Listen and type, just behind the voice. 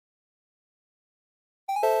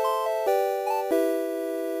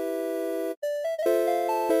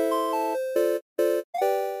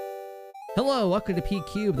Hello, welcome to P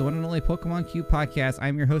Cube, the one and only Pokemon Cube podcast.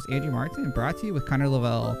 I'm your host, Andrew Martin, brought to you with Connor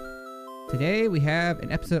Lavelle. Today, we have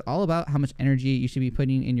an episode all about how much energy you should be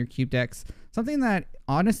putting in your Cube decks. Something that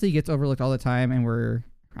honestly gets overlooked all the time, and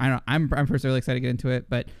I'm personally excited to get into it.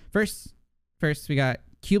 But first, we got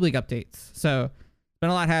Cube League updates. So,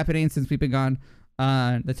 been a lot happening since we've been gone.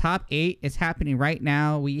 The top 8 is happening right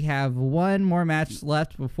now. We have one more match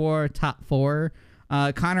left before top 4.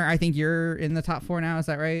 Connor, I think you're in the top 4 now. Is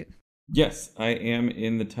that right? Yes, I am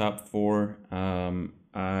in the top 4.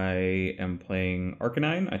 I am playing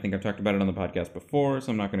Arcanine. I think I've talked about it on the podcast before,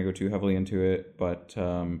 so I'm not going to go too heavily into it. But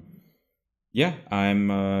yeah, I'm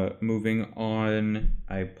moving on.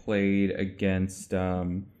 I played against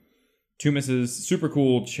Tumis's super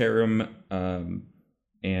cool Cherim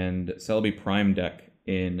and Celebi Prime deck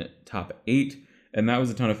in top 8. And that was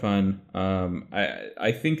a ton of fun.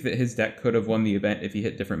 I think that his deck could have won the event if he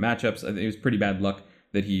hit different matchups. I think it was pretty bad luck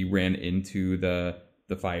that he ran into the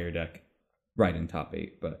fire deck right in top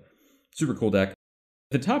 8, but super cool deck.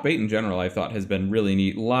 The top 8 in general, I thought, has been really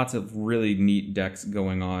neat. Lots of really neat decks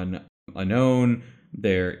going on. Unknown,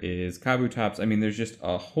 there is Kabutops. I mean, there's just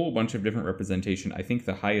a whole bunch of different representation. I think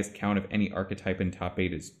the highest count of any archetype in top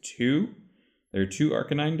 8 is 2. There are 2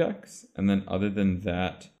 Arcanine decks, and then other than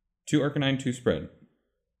that, 2 Arcanine, 2 spread.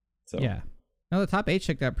 So yeah. No, the top 8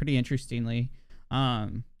 checked out pretty interestingly.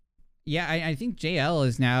 Yeah, I think JL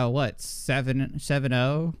is now, what,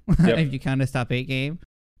 7-0 Yep. if you count his top 8 game.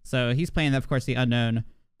 So he's playing, of course, the unknown.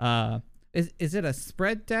 Is it a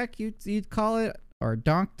spread deck you'd call it, or a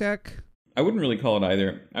donk deck? I wouldn't really call it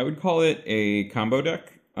either. I would call it a combo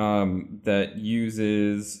deck that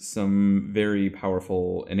uses some very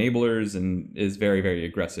powerful enablers and is very, very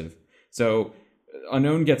aggressive. So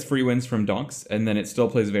Unknown gets free wins from donks, and then it still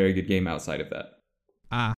plays a very good game outside of that.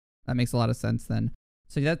 Ah, that makes a lot of sense then.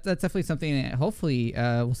 So that's definitely something that hopefully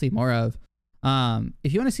we'll see more of.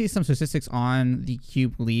 If you want to see some statistics on the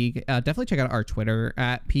Cube League, definitely check out our Twitter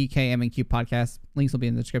at PKM and Cube Podcast. Links will be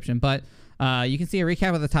in the description. But you can see a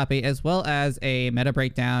recap of the top 8 as well as a meta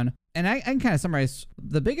breakdown. And I can kind of summarize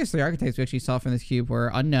the biggest 3 archetypes we actually saw from this cube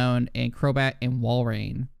were Unknown and Crobat and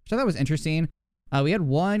Walrein, which I thought was interesting. We had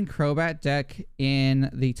one Crobat deck in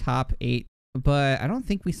the top 8, but I don't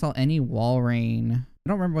think we saw any Walrein. I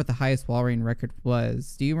don't remember what the highest Walrein record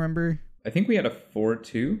was. Do you remember? I think we had a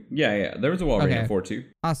 4-2. Yeah. There was a Walrein at 4-2.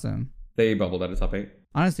 Awesome. They bubbled out of top 8.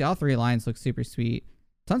 Honestly, all 3 lines look super sweet.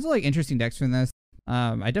 Tons of like interesting decks from this.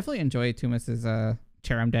 I definitely enjoy Tumis's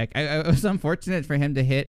Cherim deck. I was unfortunate for him to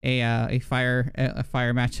hit a fire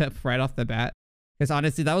matchup right off the bat. Because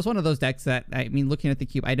honestly, that was one of those decks that, I mean, looking at the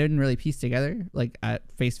cube, I didn't really piece together, like at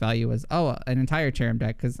face value was, an entire Cherim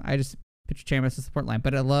deck, because I just picture Cherim as a support line.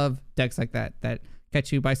 But I love decks like that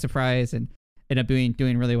catch you by surprise and end up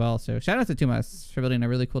doing really well. So shout out to Tumas for building a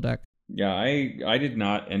really cool deck. Yeah, I did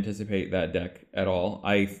not anticipate that deck at all.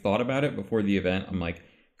 I thought about it before the event. I'm like,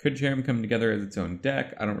 could Cherim come together as its own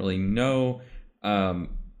deck? I don't really know.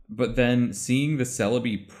 But then seeing the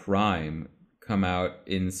Celebi Prime come out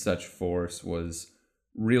in such force was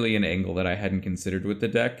really an angle that I hadn't considered with the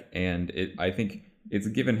deck. And I think it's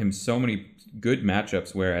given him so many good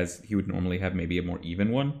matchups, whereas he would normally have maybe a more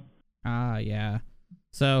even one. Yeah.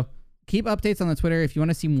 So keep updates on the Twitter. If you want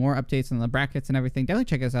to see more updates on the brackets and everything, definitely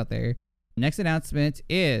check us out there. Next announcement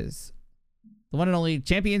is the one and only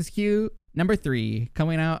Champions Queue number 3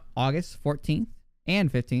 coming out August 14th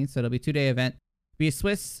and 15th. So it'll be a 2-day event. Be a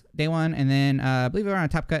Swiss day 1, and then I believe we're on a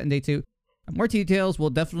Top Cut in day 2. More details will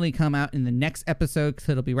definitely come out in the next episode because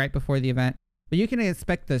it'll be right before the event. But you can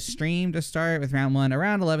expect the stream to start with round 1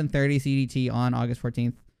 around 11:30 CDT on August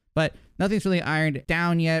 14th. But nothing's really ironed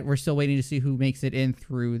down yet. We're still waiting to see who makes it in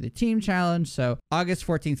through the team challenge. So August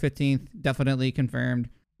 14th, 15th, definitely confirmed.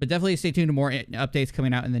 But definitely stay tuned to more updates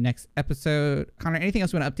coming out in the next episode. Connor, anything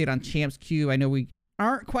else you want to update on Champs Cube? I know we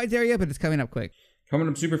aren't quite there yet, but it's coming up quick. Coming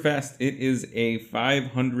up super fast. It is a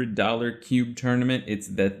 $500 cube tournament. It's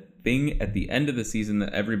the thing at the end of the season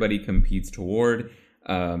that everybody competes toward.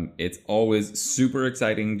 It's always super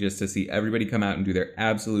exciting just to see everybody come out and do their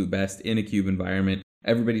absolute best in a cube environment.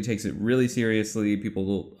 Everybody takes it really seriously.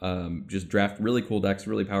 People just draft really cool decks,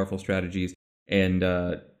 really powerful strategies, and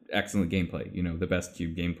excellent gameplay. You know, the best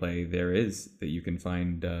cube gameplay there is that you can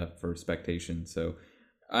find for spectation. So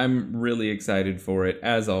I'm really excited for it,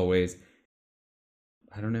 as always.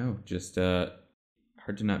 I don't know, just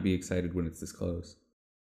hard to not be excited when it's this close.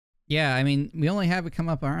 Yeah, I mean, we only have it come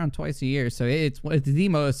up around twice a year, so it's the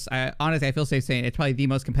most, honestly, I feel safe saying it's probably the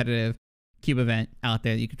most competitive cube event out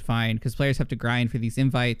there that you could find, because players have to grind for these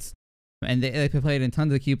invites, and they played in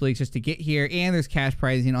tons of cube leagues just to get here, and there's cash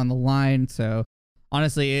prizing on the line, so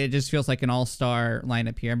honestly, it just feels like an all-star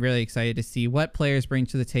lineup here. I'm really excited to see what players bring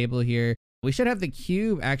to the table here. We should have the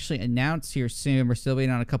cube actually announced here soon. We're still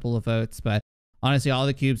waiting on a couple of votes, but honestly, all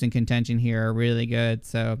the cubes in contention here are really good.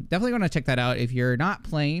 So definitely want to check that out. If you're not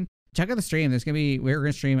playing, check out the stream. We're going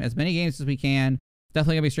to stream as many games as we can.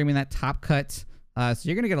 Definitely going to be streaming that Top Cut. So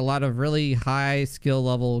you're going to get a lot of really high skill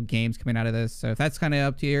level games coming out of this. So if that's kind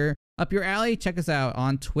of up your alley, check us out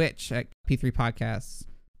on Twitch at P3 Podcasts.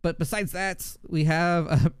 But besides that, we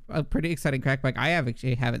have a pretty exciting crack pack. I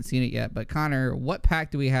haven't seen it yet, but Connor, what pack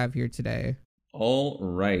do we have here today? All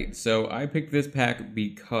right, so I picked this pack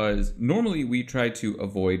because normally we try to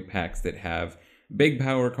avoid packs that have big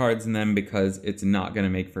power cards in them because it's not going to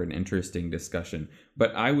make for an interesting discussion.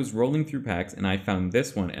 But I was rolling through packs and I found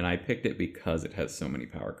this one and I picked it because it has so many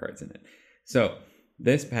power cards in it. So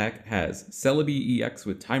this pack has Celebi EX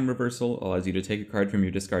with Time Reversal, allows you to take a card from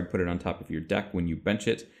your discard, put it on top of your deck when you bench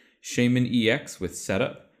it. Shaman EX with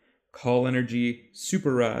Setup, Call Energy,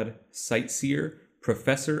 Super Rod, Sightseer,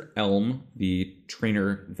 Professor Elm, the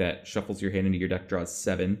trainer that shuffles your hand into your deck, draws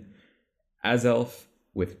 7, Azelf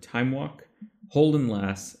with Time Walk, Holden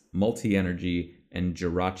Lass, Multi-Energy, and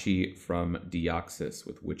Jirachi from Deoxys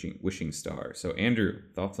with Wishing Star. So, Andrew,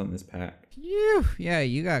 thoughts on this pack? Phew. Yeah,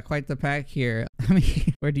 you got quite the pack here. I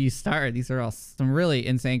mean, where do you start? These are all some really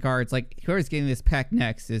insane cards. Like, whoever's getting this pack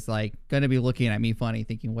next is, like, going to be looking at me funny,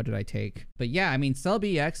 thinking, what did I take? But yeah, I mean,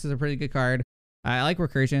 Celebi EX is a pretty good card. I like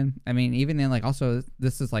Recursion. I mean, even then, like, also,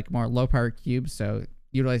 this is, like, more low-power cubes, so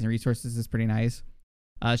utilizing resources is pretty nice.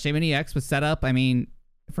 Shaman EX with Setup, I mean,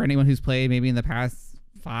 for anyone who's played maybe in the past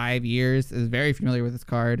 5 years is very familiar with this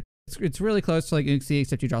card. It's really close to like Uxie,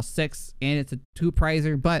 except you draw 6 and it's a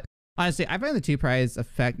 2-prizer. But honestly, I find the 2-prize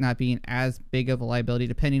effect not being as big of a liability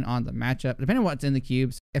depending on the matchup, depending on what's in the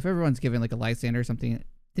cubes. If everyone's given like a Lysander or something,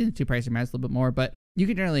 then the 2-prizer matters a little bit more. But you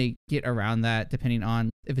can generally get around that depending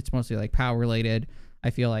on if it's mostly like power related,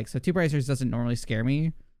 I feel like. So 2-prizers doesn't normally scare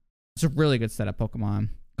me. It's a really good setup Pokemon.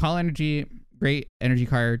 Call Energy, great energy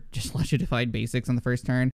card, just lets you define basics on the first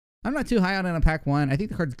turn. I'm not too high on it on pack 1. I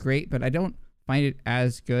think the card's great, but I don't find it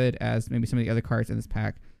as good as maybe some of the other cards in this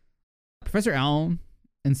pack. Professor Elm,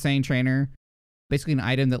 insane trainer. Basically an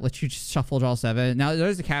item that lets you just shuffle draw 7. Now,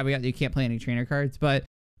 there's a caveat that you can't play any trainer cards, but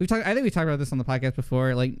I think we talked about this on the podcast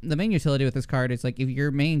before. Like, the main utility with this card is, like, if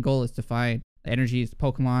your main goal is to find energies,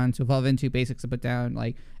 Pokemon to evolve into, basics to put down,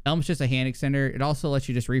 like, Elm's just a hand extender. It also lets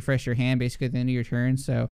you just refresh your hand basically at the end of your turn,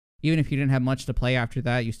 so even if you didn't have much to play after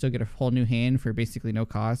that, you still get a whole new hand for basically no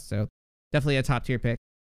cost. So definitely a top tier pick.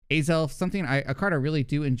 Azelf, a card I really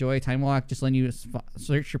do enjoy. Time Walk, just letting you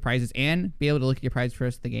search your prizes and be able to look at your prize for the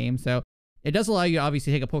rest of the game. So it does allow you to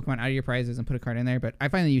obviously take a Pokemon out of your prizes and put a card in there. But I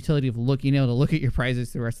find the utility of being able to look at your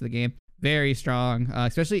prizes through the rest of the game very strong,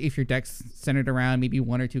 especially if your deck's centered around maybe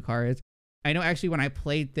 1 or 2 cards. I know actually when I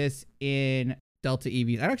played this in Delta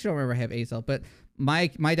EVs, I actually don't remember I have Azelf, but my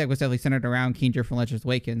deck was definitely centered around Kingdra from Legends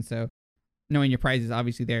Awakened, so knowing your prize is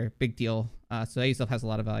obviously there, big deal. So Azelf has a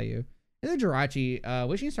lot of value. And then Jirachi,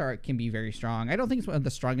 Wishing Star can be very strong. I don't think it's one of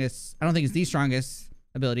the strongest. I don't think it's the strongest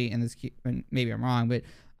ability in this. Maybe I'm wrong,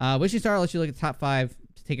 but Wishing Star lets you look at the top 5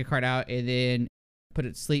 to take a card out and then put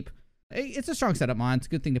it to sleep. It's a strong setup mon. It's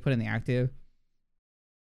a good thing to put in the active.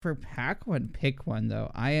 For pack 1, pick 1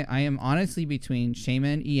 though. I am honestly between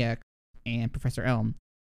Shaman EX and Professor Elm.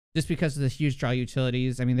 Just because of the huge draw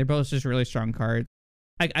utilities. I mean, they're both just really strong cards.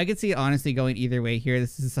 I could see it honestly going either way here.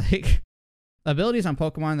 This is like abilities on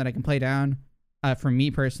Pokemon that I can play down. For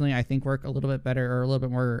me personally, I think work a little bit better or a little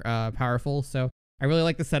bit more powerful. So I really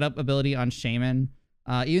like the setup ability on Shaman.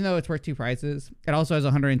 Even though it's worth 2 prizes, it also has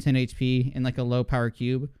 110 HP in like a low power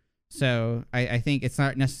cube. So I think it's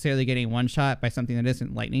not necessarily getting one shot by something that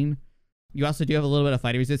isn't lightning. You also do have a little bit of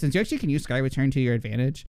fighting resistance. You actually can use Skyward Turn to your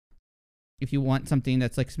advantage if you want something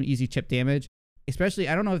that's like some easy chip damage. Especially,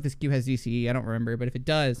 I don't know if this cube has DCE, I don't remember, but if it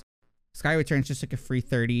does, Skyward Turn is just like a free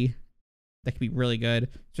 30. That could be really good.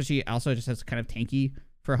 Especially also just has kind of tanky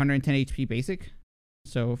for 110 HP basic.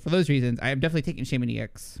 So for those reasons, I am definitely taking Shaman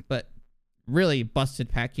EX, but really busted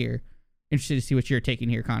pack here. Interested to see what you're taking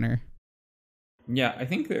here, Connor. Yeah, I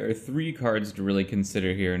think there are 3 cards to really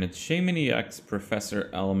consider here, and it's Shaman EX, Professor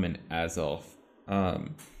Elm, and Azelf.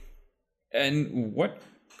 And what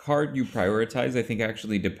card you prioritize, I think,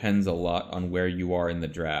 actually depends a lot on where you are in the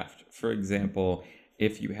draft. For example,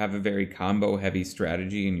 if you have a very combo-heavy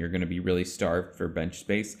strategy and you're going to be really starved for bench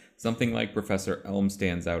space, something like Professor Elm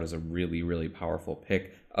stands out as a really, really powerful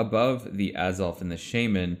pick above the Azelf and the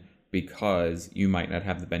Shaman because you might not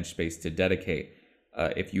have the bench space to dedicate.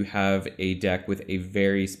 If you have a deck with a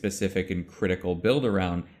very specific and critical build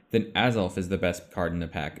around, then Azelf is the best card in the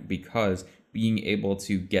pack because being able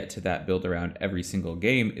to get to that build around every single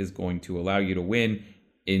game is going to allow you to win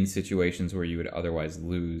in situations where you would otherwise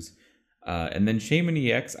lose. And then Shaman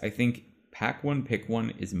EX, I think pack one, pick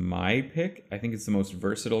one is my pick. I think it's the most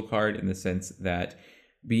versatile card in the sense that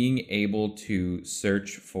being able to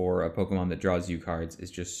search for a Pokemon that draws you cards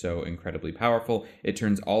is just so incredibly powerful. It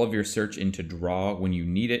turns all of your search into draw when you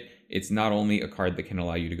need it. It's not only a card that can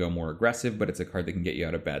allow you to go more aggressive, but it's a card that can get you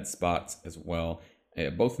out of bad spots as well,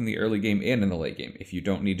 both in the early game and in the late game. If you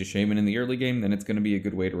don't need to Shaman in the early game, then it's going to be a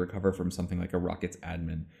good way to recover from something like a Rocket's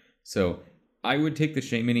Admin. So I would take the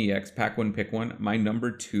Shaman EX, pack one, pick one. My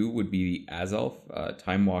number 2 would be the Azelf.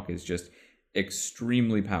 Time Walk is just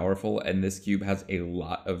extremely powerful, and this cube has a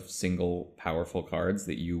lot of single powerful cards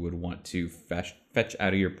that you would want to fetch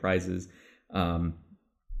out of your prizes.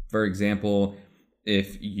 For example,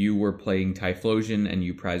 if you were playing Typhlosion and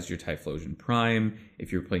you prized your Typhlosion Prime,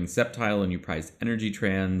 if you're playing Sceptile and you prized Energy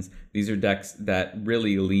Trans, these are decks that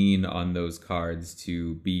really lean on those cards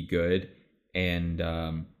to be good, and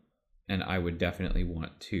I would definitely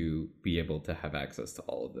want to be able to have access to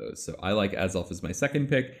all of those. So I like Azelf as my second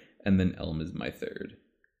pick, and then Elm is my third.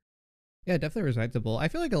 Yeah, definitely respectable. I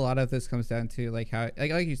feel like a lot of this comes down to like how,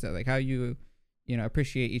 like you said, like how you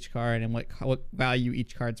appreciate each card and what value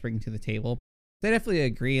each card's bringing to the table. I definitely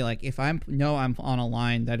agree. Like if I'm on a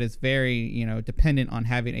line that is very dependent on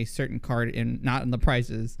having a certain card not in the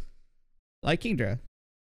prizes, like Kingdra,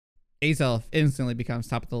 Azelf instantly becomes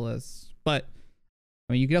top of the list. But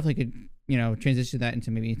I mean, you definitely could transition that into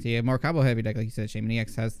maybe a more combo heavy deck, like you said. Shaman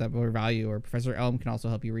EX has that more value, or Professor Elm can also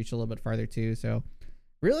help you reach a little bit farther too. So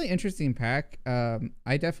really interesting pack.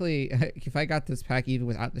 I definitely, if I got this pack even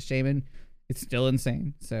without the Shaman, it's still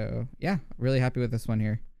insane. So yeah, really happy with this one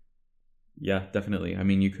here. Yeah, definitely. I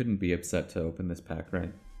mean, you couldn't be upset to open this pack,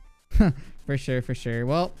 right? For sure.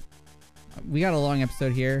 Well, we got a long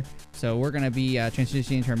episode here, so we're going to be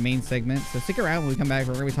transitioning into our main segment. So stick around. When we come back,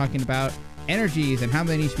 we're going to be talking about energies and how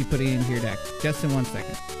many you should be putting into your deck. Just in 1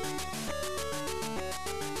 second.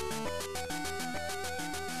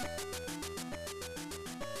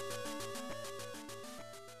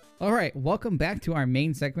 All right, welcome back to our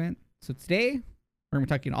main segment. So today, we're going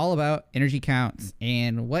to be talking all about energy counts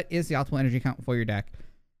and what is the optimal energy count for your deck.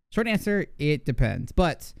 Short answer, it depends.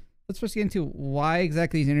 But let's first get into why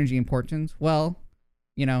exactly is energy important. Well,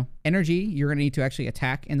 energy, you're going to need to actually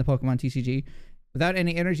attack in the Pokemon TCG. Without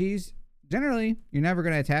any energies, generally, you're never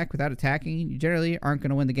going to attack. Without attacking, you generally aren't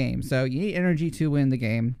going to win the game. So you need energy to win the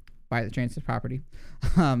game by the transit property.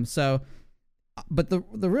 But the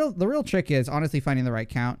real trick is honestly finding the right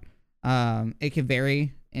count. It can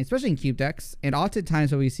vary, especially in cube decks. And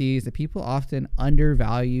oftentimes what we see is that people often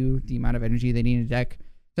undervalue the amount of energy they need in a deck,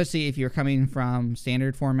 especially if you're coming from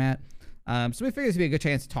standard format. So we figured this would be a good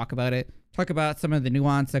chance to talk about it, talk about some of the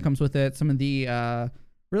nuance that comes with it, some of the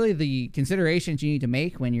really the considerations you need to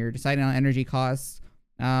make when you're deciding on energy costs.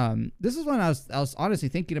 This is one I was honestly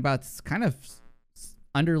thinking about. It's kind of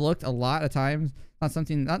underlooked a lot of times.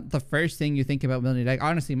 Not the first thing you think about building a deck.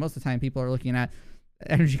 Honestly, most of the time people are looking at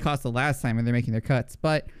energy costs the last time when they're making their cuts.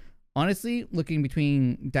 But honestly, looking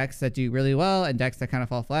between decks that do really well and decks that kind of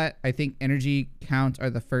fall flat, I think energy counts are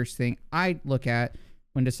the first thing I look at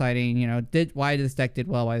when deciding, why this deck did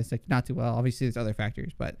well, why this deck did not do well. Obviously, there's other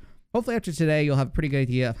factors, but hopefully after today, you'll have a pretty good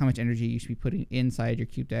idea of how much energy you should be putting inside your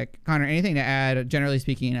cube deck. Connor, anything to add, generally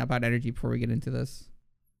speaking, about energy before we get into this?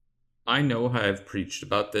 I know I've preached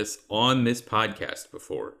about this on this podcast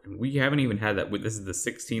before, and we haven't even had that. This is the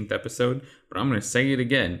 16th episode, but I'm going to say it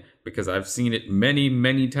again because I've seen it many,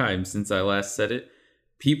 many times since I last said it.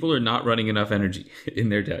 People are not running enough energy in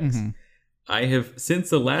their decks. Mm-hmm. Since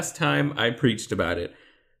the last time I preached about it,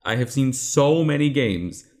 I have seen so many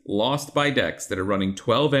games lost by decks that are running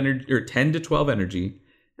 10 to 12 energy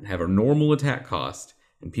and have a normal attack cost,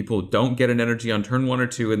 and people don't get an energy on turn 1 or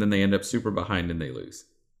 2, and then they end up super behind and they lose.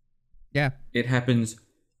 Yeah. It happens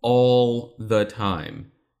all the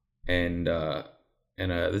time. And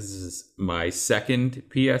this is my second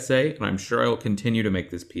PSA, and I'm sure I will continue to make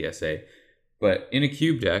this PSA. But in a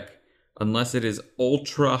cube deck, unless it is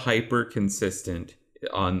ultra hyper consistent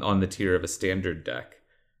on the tier of a standard deck,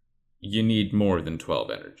 you need more than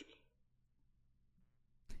 12 energy.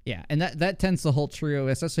 Yeah, and that tends to hold true,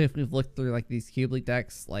 especially if we've looked through like these cube league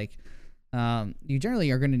decks. Like, you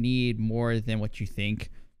generally are going to need more than what you think.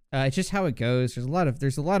 It's just how it goes.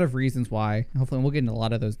 There's a lot of reasons why. Hopefully, we'll get into a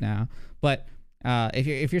lot of those now. But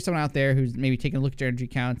if you're someone out there who's maybe taking a look at your energy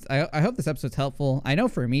counts, I hope this episode's helpful. I know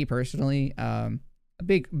for me personally, a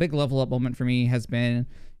big level up moment for me has been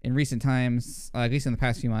in recent times, at least in the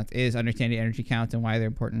past few months, is understanding energy counts and why they're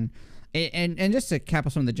important. And just to cap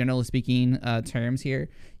off some of the generally speaking terms here,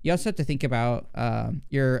 you also have to think about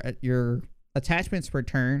your attachments per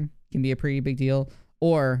turn can be a pretty big deal,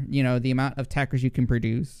 or the amount of attackers you can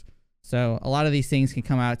produce. So a lot of these things can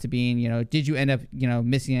come out to being, did you end up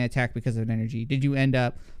missing an attack because of energy? Did you end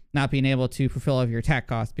up not being able to fulfill all of your attack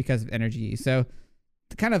costs because of energy? So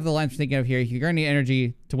kind of the lines I'm thinking of here, you're going to need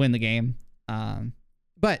energy to win the game.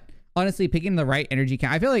 But honestly, picking the right energy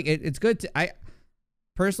count, I feel like it's good to,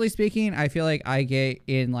 personally speaking, I feel like I get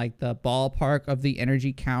in like the ballpark of the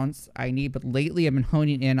energy counts I need, but lately I've been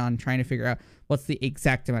honing in on trying to figure out what's the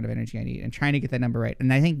exact amount of energy I need and trying to get that number right.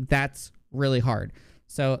 And I think that's really hard.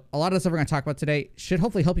 So a lot of the stuff we're going to talk about today should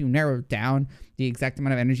hopefully help you narrow down the exact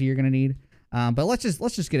amount of energy you're going to need. But let's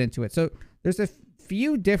just get into it. So there's a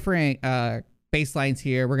few different baselines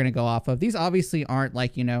here we're going to go off of. These obviously aren't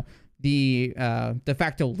like, the de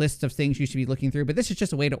facto list of things you should be looking through, but this is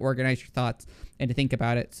just a way to organize your thoughts and to think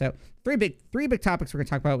about it. So three big topics we're going to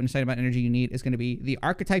talk about when deciding about energy you need is going to be the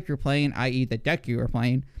archetype you're playing, i.e. the deck you are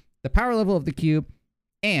playing, the power level of the cube,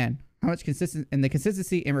 and how much the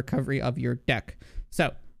consistency and recovery of your deck. So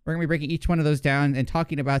we're going to be breaking each one of those down and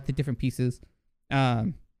talking about the different pieces.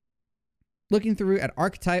 Looking through at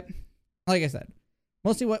archetype, like I said,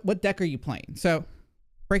 mostly what deck are you playing? So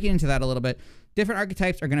breaking into that a little bit, different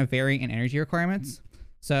archetypes are going to vary in energy requirements.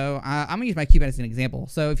 So I'm going to use my cube as an example.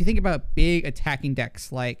 So if you think about big attacking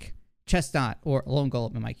decks like Chestnut or Lone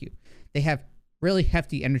Golem in my cube, they have really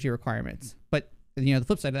hefty energy requirements. But the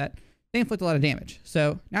flip side of that, they inflict a lot of damage.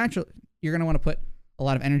 So naturally, you're going to want to put a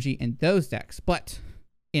lot of energy in those decks. But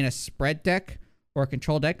in a spread deck or a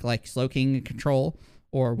control deck like Slowking Control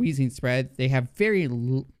or Wheezing Spread, they have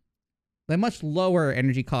they're much lower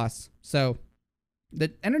energy costs. So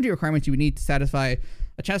the energy requirements you would need to satisfy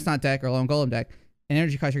a Chestnut deck or a Lone Golem deck and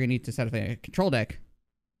energy costs you're going to need to satisfy a control deck,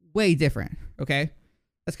 way different, okay?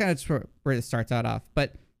 That's kind of just where it starts out off.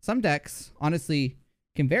 But some decks, honestly,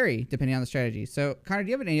 can vary depending on the strategy. So, Connor, do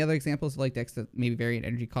you have any other examples of like decks that maybe vary in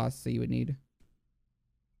energy costs that you would need?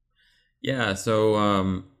 Yeah,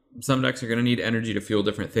 so some decks are going to need energy to fuel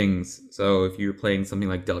different things. So if you're playing something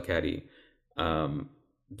like Delcatty,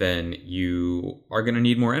 then you are going to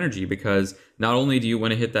need more energy because not only do you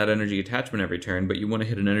want to hit that energy attachment every turn, but you want to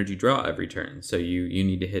hit an energy draw every turn. So you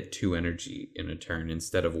need to hit 2 energy in a turn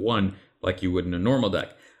instead of 1 like you would in a normal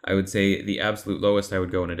deck. I would say the absolute lowest I would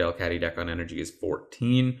go in a Delcatty deck on energy is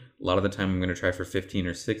 14. A lot of the time I'm going to try for 15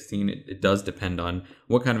 or 16. It does depend on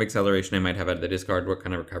what kind of acceleration I might have out of the discard, what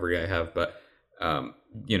kind of recovery I have, but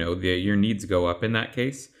your needs go up in that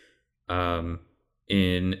case.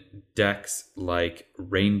 In decks like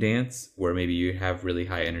Rain Dance, where maybe you have really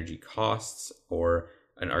high energy costs, or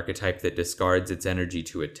an archetype that discards its energy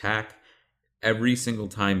to attack, every single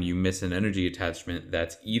time you miss an energy attachment,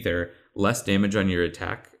 that's either less damage on your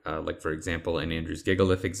attack, like for example in Andrew's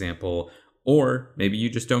Gigalith example, or maybe you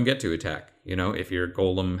just don't get to attack. If your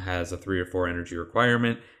golem has a 3 or 4 energy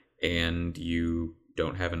requirement and you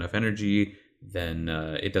don't have enough energy, then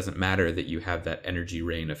it doesn't matter that you have that energy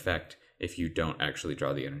rain effect if you don't actually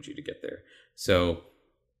draw the energy to get there. So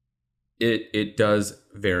it does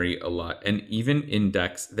vary a lot. And even in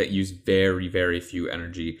decks that use very, very few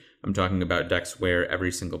energy, I'm talking about decks where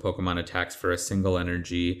every single Pokemon attacks for a single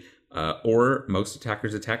energy, or most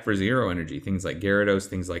attackers attack for 0 energy. Things like Gyarados,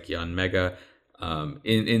 things like Yanmega.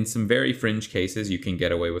 In some very fringe cases, you can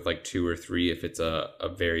get away with like 2 or 3 if it's a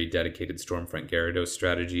very dedicated Stormfront Gyarados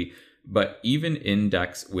strategy. But even in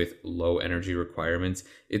decks with low energy requirements,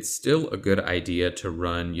 it's still a good idea to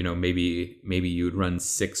run, maybe you'd run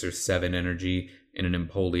 6 or 7 energy in an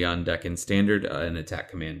Empoleon deck in standard, an attack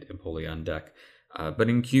command Empoleon deck. But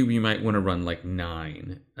in cube, you might want to run like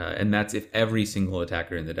 9. And that's if every single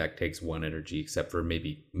attacker in the deck takes 1 energy, except for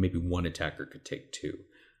maybe one attacker could take 2.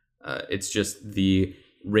 It's just the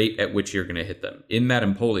rate at which you're going to hit them. In that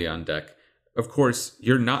Empoleon deck, of course,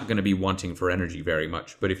 you're not going to be wanting for energy very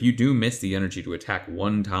much. But if you do miss the energy to attack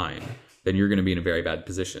 1 time, then you're going to be in a very bad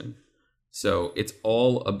position. So it's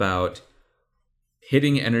all about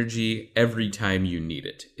hitting energy every time you need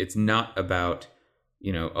it. It's not about,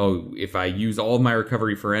 if I use all of my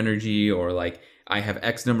recovery for energy, or like I have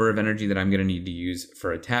X number of energy that I'm going to need to use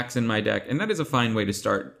for attacks in my deck. And that is a fine way to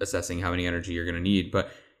start assessing how many energy you're going to need.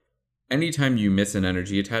 But anytime you miss an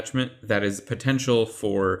energy attachment, that is potential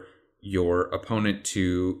for your opponent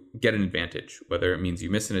to get an advantage, whether it means you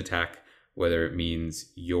miss an attack, whether it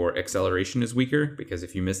means your acceleration is weaker, because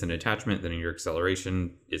if you miss an attachment, then your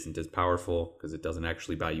acceleration isn't as powerful because it doesn't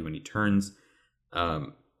actually buy you any turns.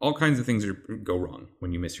 All kinds of things go wrong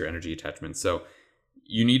when you miss your energy attachment. So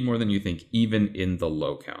you need more than you think, even in the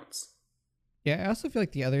low counts. Yeah, I also feel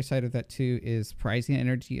like the other side of that too is pricing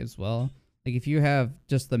energy as well. Like if you have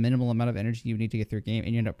just the minimal amount of energy you need to get through a game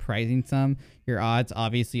and you end up pricing some, your odds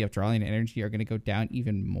obviously of drawing energy are going to go down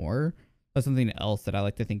even more. That's something else that I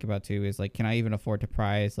like to think about too is like, can I even afford to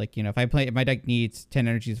prize? Like, you know, if my deck needs 10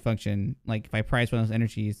 energies to function, like if I prize one of those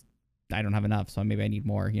energies, I don't have enough. So maybe I need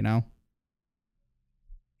more, you know?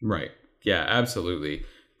 Right. Yeah, absolutely.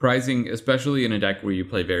 Prizing, especially in a deck where you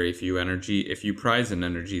play very few energy, if you prize an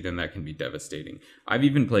energy, then that can be devastating. I've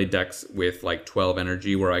even played decks with like 12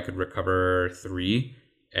 energy where I could recover 3,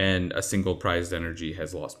 and a single prized energy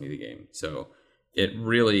has lost me the game. So it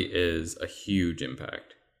really is a huge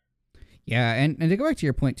impact. Yeah, and to go back to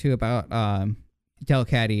your point too about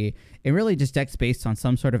Delcatty, it really just decks based on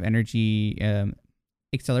some sort of energy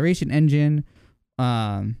acceleration engine.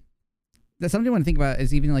 That's something I want to think about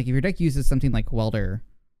is even like if your deck uses something like Welder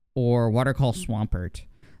or Watercall Swampert,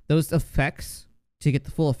 those effects to get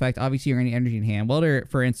the full effect, obviously you're going to need energy in hand. Welder,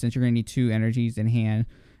 for instance, you're going to need 2 energies in hand.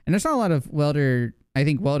 And there's not a lot of Welder, I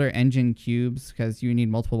think Welder engine cubes because you need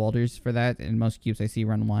multiple Welders for that. And most cubes I see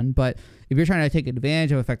run 1. But if you're trying to take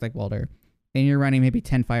advantage of an effect like Welder and you're running maybe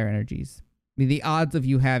 10 fire energies, I mean, the odds of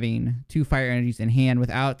you having 2 fire energies in hand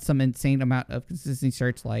without some insane amount of consistency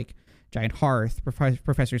search like Giant Hearth,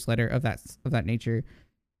 Professor's Letter of that nature,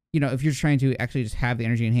 you know, if you're trying to actually just have the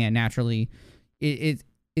energy in hand naturally, it's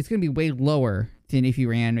going to be way lower than if you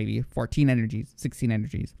ran maybe 14 energies, 16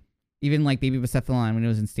 energies. Even like Baby Bucephalon when it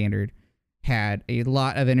was in standard had a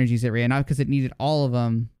lot of energies it ran, not because it needed all of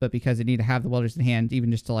them, but because it needed to have the welders in hand,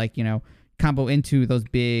 even just to like, you know, combo into those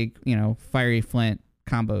big, you know, fiery flint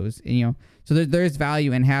combos. And, you know, so there's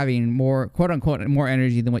value in having more, quote unquote, more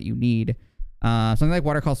energy than what you need. Something like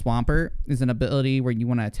Watercall Swampert is an ability where you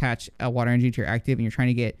want to attach a water energy to your active and you're trying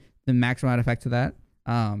to get the maximum amount of effect to that.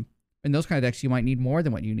 In those kind of decks, you might need more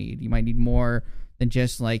than what you need. You might need more than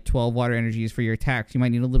just like 12 water energies for your attacks. You might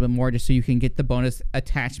need a little bit more just so you can get the bonus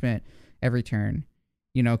attachment every turn.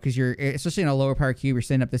 You know, because you're, especially in a lower power cube, you're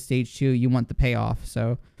setting up the stage 2, you want the payoff.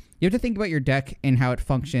 So you have to think about your deck and how it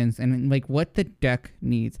functions and like what the deck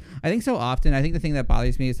needs. I think so often, I think the thing that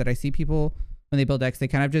bothers me is that I see people when they build decks, they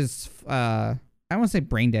kind of just, I don't want to say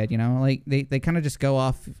brain dead, you know, like they kind of just go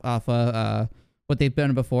off what they've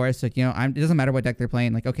done before. It's like, you know, it doesn't matter what deck they're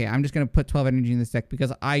playing. Like, okay, I'm just going to put 12 energy in this deck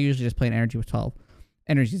because I usually just play an energy with 12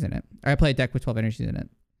 energies in it. Or I play a deck with 12 energies in it.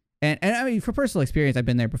 And I mean, for personal experience, I've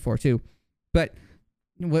been there before too. But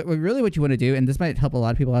what you want to do, and this might help a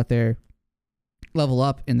lot of people out there level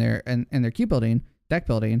up in their cube building, deck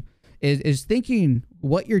building, is thinking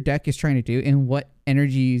what your deck is trying to do and what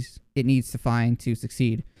energies it needs to find to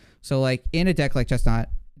succeed. So like in a deck like Chestnut,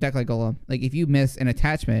 deck like Golem, like if you miss an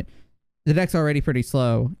attachment, the deck's already pretty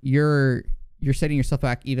slow. You're setting yourself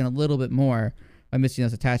back even a little bit more by missing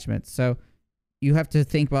those attachments. So you have to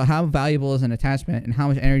think about how valuable is an attachment and how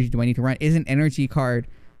much energy do I need to run? Is an energy card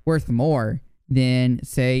worth more than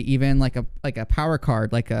say even like a power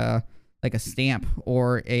card, like a stamp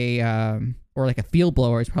or like a field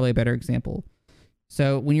blower is probably a better example.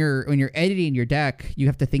 So when you're editing your deck, you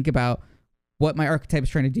have to think about what my archetype is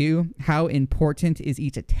trying to do, how important is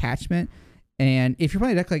each attachment, and if you're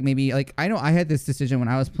playing a deck like maybe like I know I had this decision when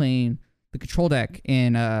I was playing the control deck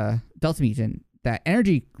in Delta Mutant, that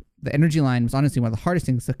the energy line was honestly one of the hardest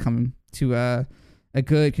things to come to a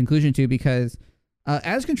good conclusion to because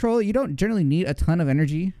as control you don't generally need a ton of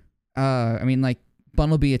energy. I mean like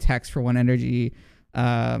Bumblebee attacks for 1 energy,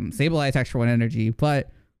 Sableye attacks for 1 energy,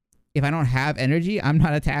 but if I don't have energy, I'm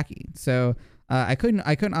not attacking. So I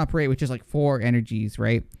couldn't operate with just like 4 energies,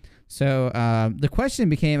 right? So the question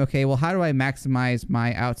became, okay, well, how do I maximize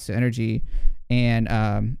my outs to energy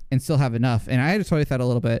and still have enough? And I had to toy with that a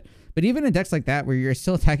little bit. But even in decks like that where you're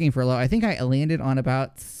still attacking for low, I think I landed on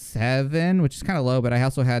about 7, which is kind of low. But I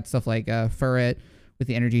also had stuff like Furret with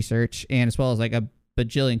the energy search and as well as like a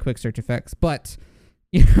bajillion quick search effects. But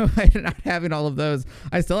you know, not having all of those,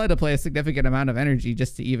 I still had to play a significant amount of energy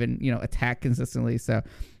just to even, you know, attack consistently. So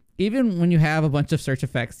even when you have a bunch of search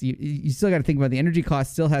effects, you still got to think about the energy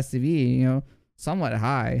cost still has to be, you know, somewhat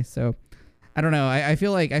high. So I don't know. I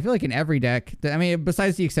feel like in every deck, I mean,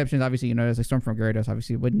 besides the exceptions, obviously, you know, there's like Stormfront Gyarados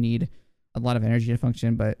obviously would need a lot of energy to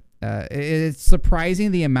function, but it's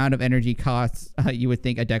surprising the amount of energy costs you would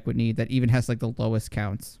think a deck would need that even has like the lowest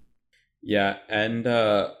counts. Yeah, and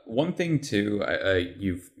one thing too,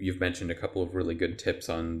 you've mentioned a couple of really good tips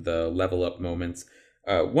on the level up moments.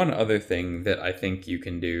 One other thing that I think you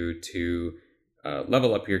can do to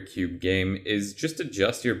level up your cube game is just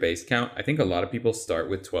adjust your base count. I think a lot of people start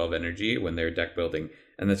with 12 energy when they're deck building,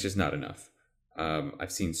 and that's just not enough.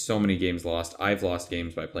 I've seen so many games lost. I've lost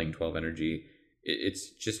games by playing 12 energy.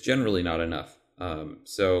 It's just generally not enough.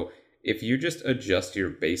 So if you just adjust your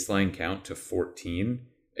baseline count to 14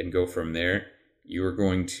 and go from there, you are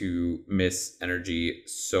going to miss energy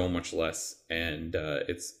so much less, and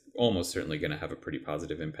it's almost certainly going to have a pretty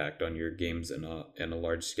positive impact on your games in a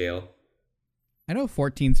large scale. I know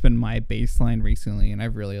 14's been my baseline recently, and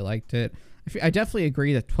I've really liked it. I definitely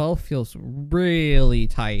agree that 12 feels really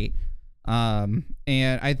tight. And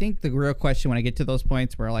I think the real question when I get to those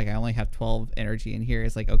points where like I only have 12 energy in here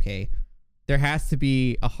is like, okay, there has to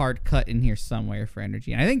be a hard cut in here somewhere for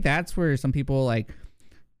energy. And I think that's where some people like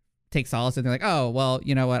take solace and they're like, oh, well,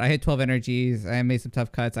 you know what? I had 12 energies. I made some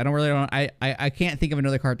tough cuts. I can't think of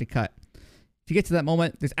another card to cut. If you get to that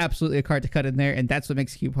moment, there's absolutely a card to cut in there, and that's what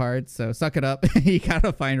makes Cube hard. So suck it up. You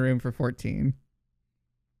gotta find room for 14.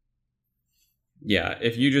 Yeah,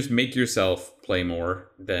 if you just make yourself play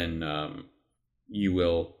more, then you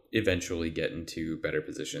will eventually get into better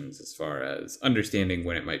positions as far as understanding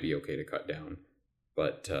when it might be okay to cut down.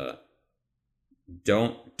 But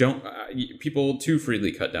don't people too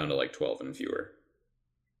freely cut down to like 12 and fewer.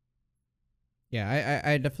 Yeah,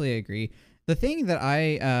 I definitely agree. The thing that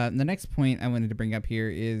the next point I wanted to bring up here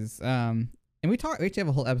is, and we actually have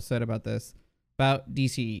a whole episode about this, about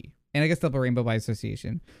DCE, and I guess Double Rainbow by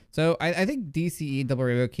association. So I think DCE and Double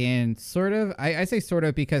Rainbow can sort of, I say sort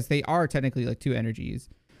of because they are technically like two energies.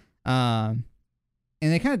 And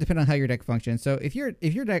they kind of depend on how your deck functions. So if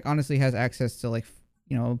your deck honestly has access to like,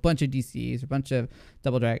 you know, a bunch of DCEs, a bunch of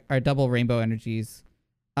double rainbow energies,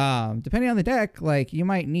 depending on the deck, like you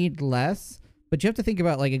might need less. But you have to think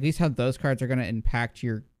about like at least how those cards are going to impact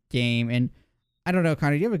your game. And I don't know,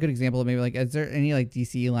 Connor, do you have a good example of maybe like, is there any like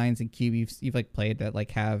DCE lines in Cube you've like played that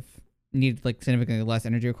like have need like significantly less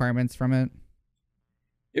energy requirements from it?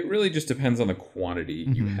 It really just depends on the quantity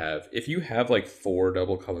you have. If you have like 4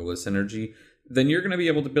 double colorless energy, then you're going to be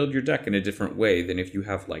able to build your deck in a different way than if you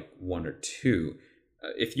have like 1 or 2.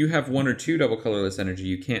 If you have 1 or 2 double colorless energy,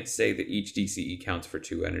 you can't say that each DCE counts for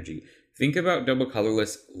 2 energy. Think about double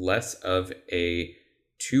colorless less of a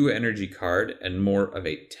 2 energy card and more of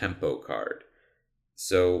a tempo card.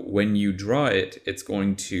 So when you draw it, it's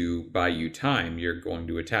going to buy you time. You're going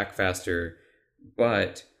to attack faster.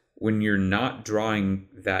 But when you're not drawing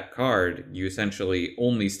that card, you essentially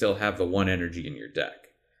only still have the 1 energy in your deck.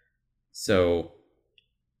 So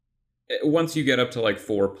once you get up to like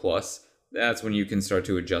 4+, that's when you can start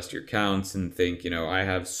to adjust your counts and think, you know, I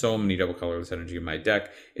have so many double colorless energy in my deck.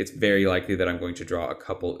 It's very likely that I'm going to draw a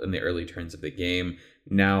couple in the early turns of the game.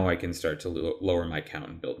 Now I can start to lower my count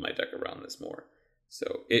and build my deck around this more.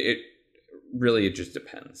 So it really just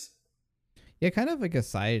depends. Yeah, kind of like a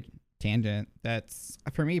side tangent that's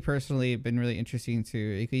for me personally been really interesting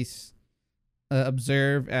to at least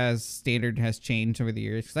observe as Standard has changed over the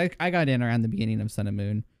years, because I got in around the beginning of Sun and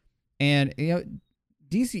Moon, and you know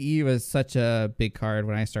DCE was such a big card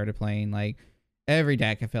when I started playing. Like every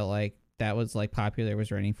deck I felt like that was like popular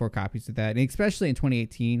was running 4 copies of that, and especially in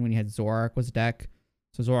 2018 when you had Zorak was a deck.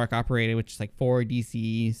 So Zorak operated with just like 4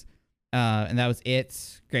 DCEs. And that was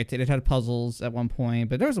it. Granted, it had puzzles at one point,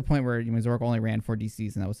 but there was a point where Zorak only ran 4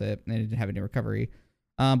 DCs and that was it, and it didn't have any recovery.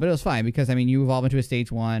 But it was fine because I mean, you evolve into a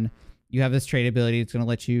stage 1. You have this trade ability. It's going to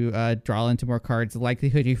let you draw into more cards. The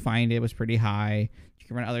likelihood you find it was pretty high. You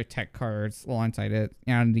can run other tech cards alongside it.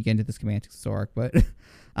 I don't need to get into the schematics of Zorak, but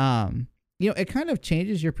you know, it kind of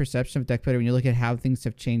changes your perception of deck builder when you look at how things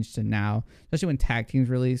have changed to now, especially when tag teams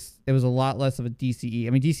released. It was a lot less of a DCE. I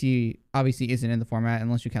mean, DCE obviously isn't in the format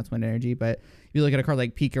unless you count Twin Energy, but if you look at a card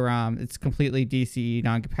like Pikarom, it's completely DCE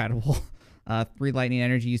non-compatible. 3 lightning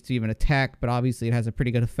energy used to even attack, but obviously it has a pretty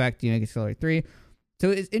good effect. You make Accelerate 3. So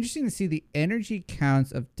it's interesting to see the energy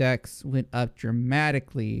counts of decks went up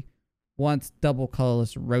dramatically once double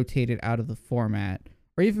colorless rotated out of the format.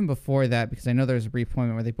 Or even before that, because I know there was a brief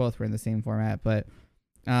point where they both were in the same format. But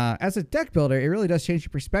as a deck builder, it really does change your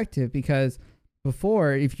perspective, because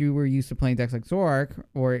before, if you were used to playing decks like Zorak,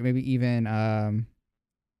 or maybe even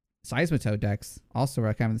Seismitoad decks, also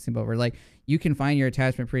are kind of the same boat, where like you can find your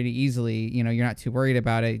attachment pretty easily. You know, you're not too worried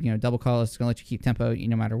about it. You know, double colorless is going to let you keep tempo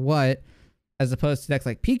no matter what, as opposed to decks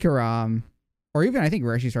like Pikarom, or even I think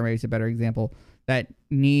Roshistar maybe is a better example, that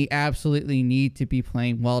absolutely need to be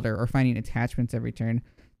playing Welder or finding attachments every turn.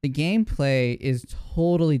 The gameplay is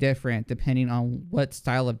totally different depending on what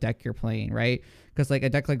style of deck you're playing, right? Because like a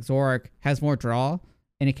deck like Zorak has more draw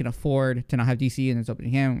and it can afford to not have DC and it's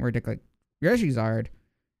opening hand, where a deck like Reshizard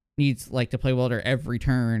needs like to play Welder every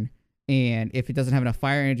turn, and if it doesn't have enough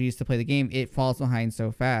fire energies to play the game, it falls behind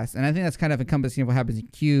so fast. And I think that's kind of encompassing of what happens in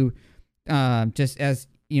Cube. Just as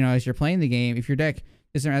you know, as you're playing the game, if your deck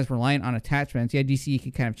isn't as reliant on attachments, yeah, DC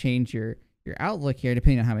can kind of change your outlook here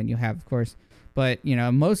depending on how many you have, of course. But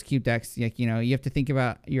most cube decks, like you have to think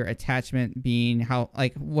about your attachment being how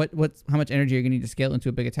like how much energy you're gonna need to scale into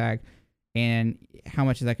a big attack, and how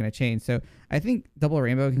much is that gonna change. So I think double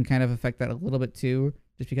rainbow can kind of affect that a little bit too,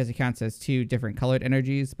 just because it counts as two different colored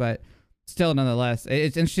energies. But still, nonetheless,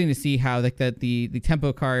 it's interesting to see how like the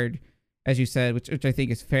tempo card, as you said, which I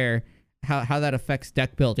think is fair, how that affects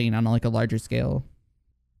deck building on like a larger scale.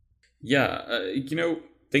 Yeah,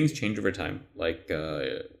 things change over time. Like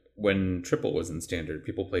when triple was in standard,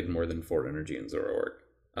 people played more than 4 energy in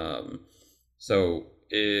Zoroark. So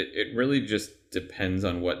it really just depends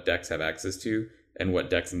on what decks have access to and what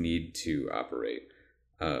decks need to operate.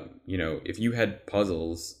 If you had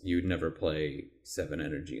puzzles, you'd never play 7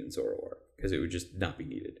 energy in Zoroark because it would just not be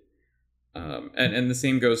needed. And the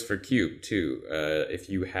same goes for cube too. If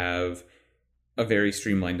you have a very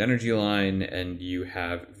streamlined energy line and you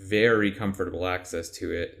have very comfortable access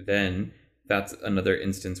to it, then that's another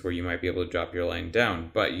instance where you might be able to drop your line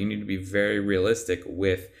down. But you need to be very realistic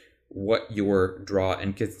with what your draw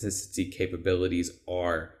and consistency capabilities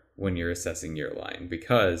are when you're assessing your line,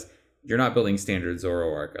 because you're not building standard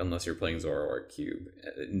Zoroark unless you're playing Zoroark Cube.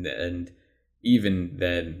 And even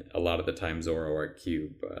then, a lot of the time Zoroark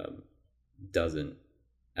Cube doesn't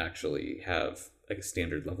actually have like a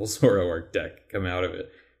standard level Zoroark deck come out of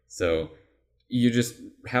it. So you just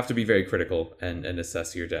have to be very critical and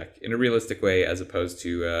assess your deck in a realistic way, as opposed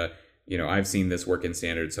to, I've seen this work in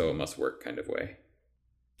standard, so it must work kind of way.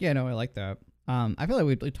 Yeah, no, I like that. I feel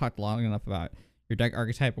like we talked long enough about your deck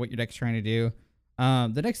archetype, what your deck's trying to do.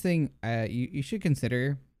 The next thing you should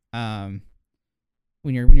consider when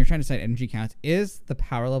you're trying to decide energy counts is the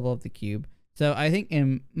power level of the cube. So I think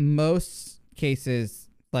in most cases,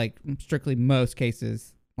 like strictly most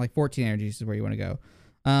cases, like 14 energies is where you want to go.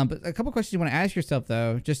 But a couple questions you want to ask yourself,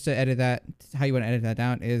 though, just to edit that, how you want to edit that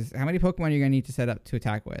down, is how many Pokemon you're going to need to set up to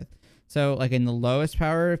attack with. So, like in the lowest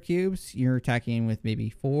power of cubes, you're attacking with maybe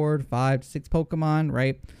 4 to 5 to 6 Pokemon,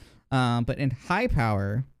 right? But in high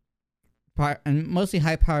power, and mostly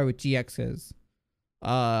high power with GXs,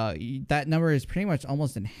 that number is pretty much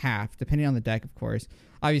almost in half, depending on the deck, of course.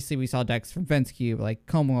 Obviously, we saw decks from Fence Cube, like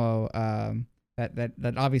Como,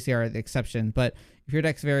 that obviously are the exception. But if your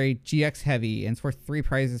deck's very GX heavy and it's worth 3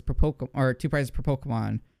 prizes per Pokemon, or 2 prizes per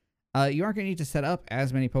Pokemon, you aren't going to need to set up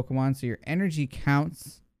as many Pokemon, so your energy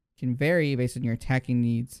counts can vary based on your attacking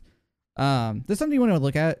needs. This is something you want to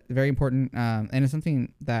look at, very important, and it's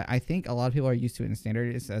something that I think a lot of people are used to in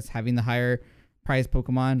standard, is as having the higher prize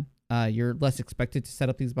Pokemon, you're less expected to set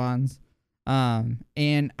up these bonds.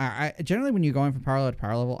 And I generally, when you're going from power level to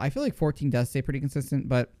power level, I feel like 14 does stay pretty consistent,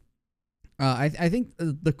 but I think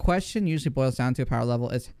the question usually boils down to a power level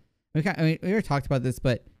is, we already talked about this,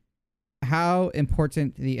 but how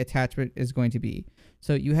important the attachment is going to be.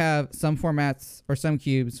 So you have some formats or some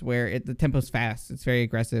cubes where the tempo's fast, it's very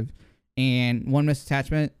aggressive, and one missed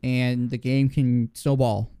attachment and the game can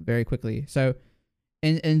snowball very quickly. So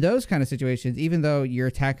in those kind of situations, even though your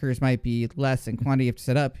attackers might be less in quantity you have to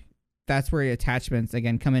set up, that's where attachments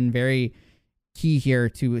again come in very key here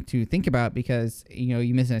to think about, because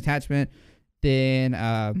you miss an attachment, then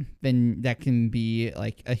that can be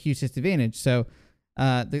like a huge disadvantage. So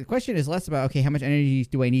the question is less about, okay, how much energy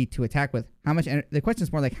do I need to attack with? The question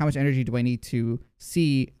is more like, how much energy do I need to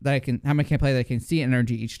see how much can I play that I can see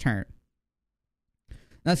energy each turn?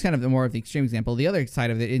 That's kind of more of the extreme example. The other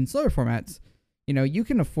side of it, in slower formats, you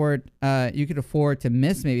can afford to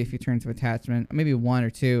miss maybe a few turns of attachment, maybe 1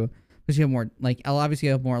 or 2, because you have more, like, obviously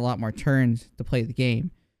you have a lot more turns to play the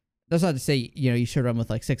game. That's not to say, you should run with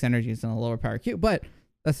like 6 energies in a lower power cube, but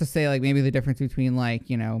that's to say, like, maybe the difference between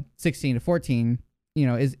 16 to 14,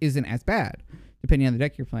 isn't as bad, depending on the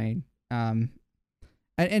deck you're playing.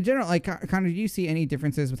 And in general, like, Connor, do you see any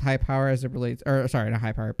differences with high power as it relates, or sorry, not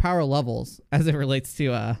high power levels as it relates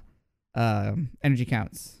to energy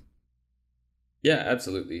counts? Yeah,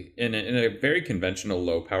 absolutely. In a very conventional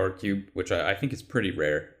low power cube, which I think is pretty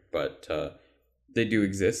rare, but they do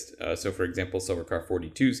exist. So, for example, Silvercar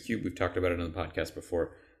 42's cube, we've talked about it on the podcast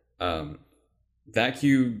before. That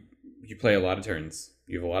cube, you play a lot of turns.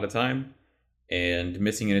 You have a lot of time, and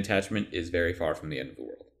missing an attachment is very far from the end of the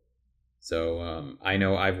world. So I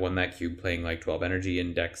know I've won that cube playing like 12 energy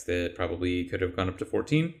in decks that probably could have gone up to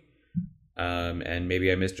 14. And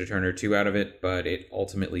maybe I missed a turn or 2 out of it, but it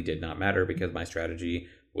ultimately did not matter because my strategy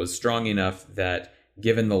was strong enough that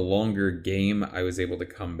given the longer game, I was able to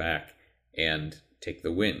come back and take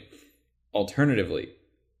the win. Alternatively,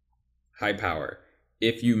 high power.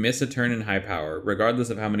 If you miss a turn in high power, regardless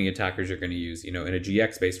of how many attackers you're going to use, in a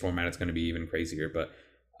GX-based format, it's going to be even crazier. But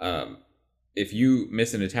if you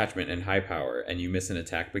miss an attachment in high power and you miss an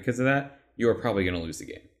attack because of that, you are probably going to lose the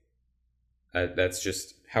game. That's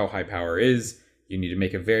just how high power is. You need to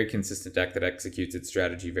make a very consistent deck that executes its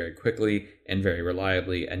strategy very quickly and very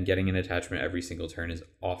reliably, and getting an attachment every single turn is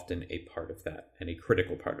often a part of that, and a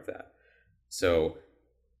critical part of that. So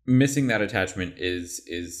missing that attachment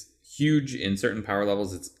is huge in certain power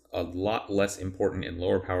levels. It's a lot less important in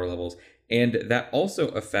lower power levels, and that also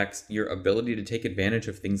affects your ability to take advantage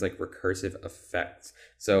of things like recursive effects.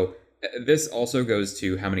 So this also goes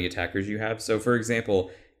to how many attackers you have. So for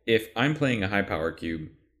example, if I'm playing a high power cube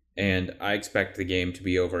and I expect the game to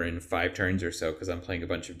be over in 5 turns or so because I'm playing a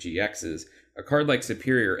bunch of GXs, a card like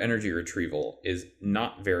Superior Energy Retrieval is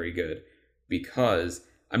not very good because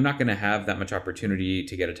I'm not going to have that much opportunity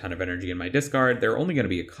to get a ton of energy in my discard. There are only going to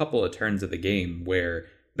be a couple of turns of the game where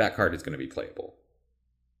that card is going to be playable.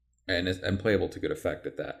 And playable to good effect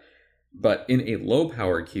at that. But in a low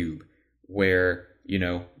power cube where, you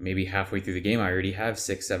know, maybe halfway through the game I already have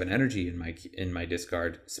 6-7 energy in my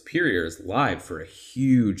discard, Superior is live for a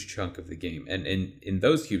huge chunk of the game. And in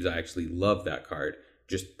those cubes I actually love that card,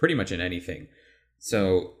 just pretty much in anything.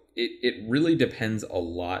 So it really depends a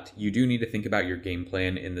lot. You do need to think about your game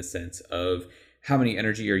plan in the sense of how many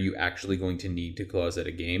energy are you actually going to need to close out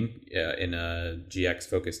a game. In a GX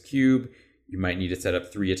focused cube, you might need to set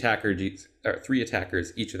up 3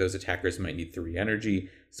 attackers. Each of those attackers might need 3 energy.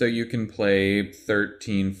 So you can play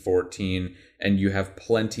 13, 14, and you have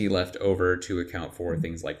plenty left over to account for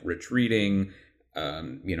things like retreating,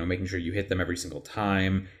 making sure you hit them every single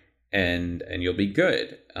time, and you'll be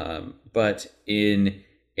good. But in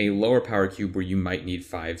a lower power cube where you might need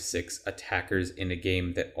 5, 6 attackers in a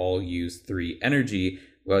game that all use 3 energy,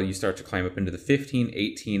 well, you start to climb up into the 15,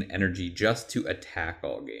 18 energy just to attack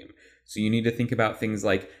all game. So you need to think about things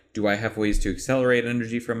like, do I have ways to accelerate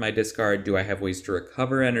energy from my discard? Do I have ways to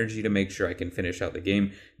recover energy to make sure I can finish out the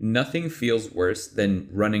game? Nothing feels worse than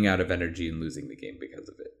running out of energy and losing the game because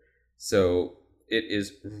of it. So it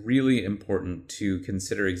is really important to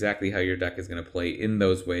consider exactly how your deck is going to play in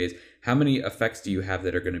those ways. How many effects do you have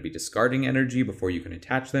that are going to be discarding energy before you can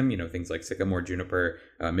attach them? You know, things like Sycamore Juniper,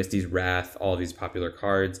 Misty's Wrath, all of these popular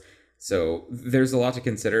cards. So there's a lot to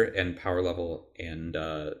consider, and power level and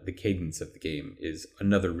the cadence of the game is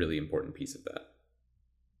another really important piece of that.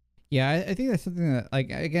 Yeah, I think that's something that, like,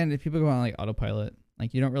 again, if people go on like autopilot,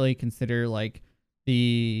 like you don't really consider like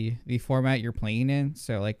the format you're playing in.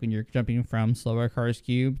 So like when you're jumping from Slower Cars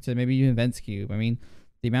Cube to maybe even Events Cube, I mean,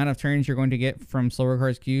 the amount of turns you're going to get from Slower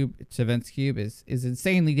Cars Cube to Events Cube is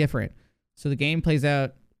insanely different. So the game plays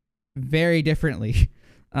out very differently.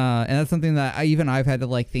 And that's something that I've had to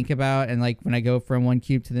like think about. And like when I go from one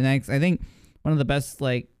cube to the next, I think one of the best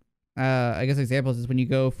like examples is when you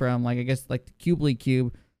go from like the Cube League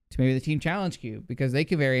cube to maybe the Team Challenge cube, because they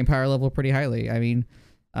could vary in power level pretty highly. I mean,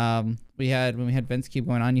 when we had Vents Cube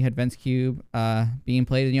going on, you had Vents Cube being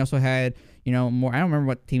played, and you also had, you know, more. I don't remember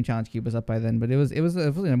what Team Challenge cube was up by then, but it was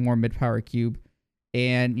a more mid power cube,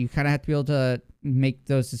 and you kind of have to be able to make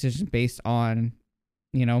those decisions based on,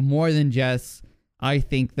 you know, more than just, I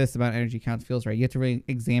think this amount of energy counts feels right. You have to really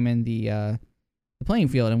examine the playing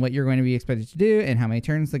field and what you're going to be expected to do and how many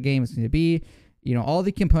turns the game is going to be. You know, all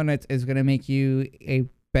the components is going to make you a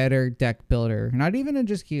better deck builder. Not even in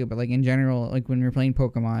just Cube, but like in general, like when you're playing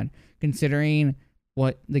Pokemon, considering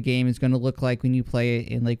what the game is going to look like when you play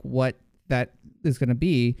it and like what that is going to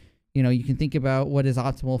be. You know, you can think about what is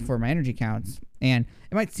optimal for my energy counts. And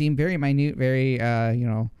it might seem very minute, very,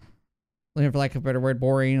 for lack of a better word,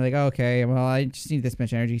 boring. Like, oh, okay, well, I just need this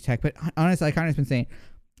much energy tech. But honestly, like Connor's been saying,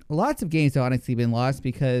 lots of games have honestly been lost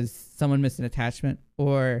because someone missed an attachment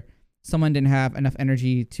or someone didn't have enough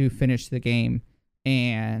energy to finish the game.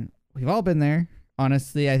 And we've all been there.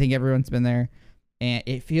 Honestly, I think everyone's been there. And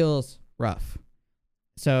it feels rough.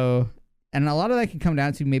 So, and a lot of that can come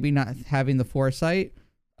down to maybe not having the foresight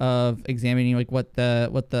of examining like what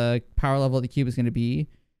the power level of the cube is going to be.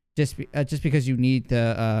 Just because you need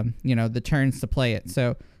the the turns to play it.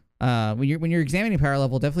 So when you're examining power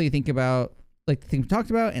level, definitely think about like the thing we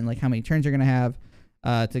talked about and like how many turns you're gonna have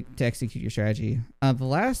to execute your strategy. The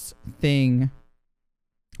last thing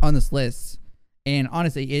on this list, and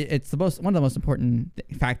honestly, it's one of the most important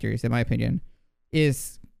factors in my opinion,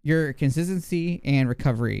 is your consistency and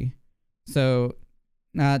recovery. So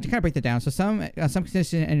to kind of break that down, so some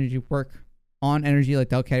consistent energy work on energy like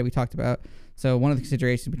Delcat we talked about. So one of the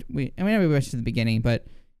considerations, we mentioned in the beginning, but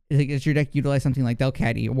is your deck utilize something like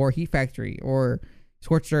Delcatty or Heat Factory or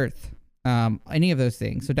Scorched Earth, any of those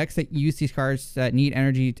things. So decks that use these cards that need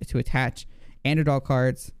energy to attach and to draw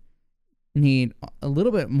cards need a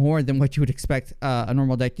little bit more than what you would expect a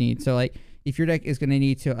normal deck to need. So like if your deck is going to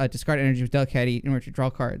need to discard energy with Delcatty in order to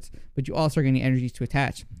draw cards, but you also are going to need energies to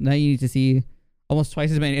attach, now you need to see almost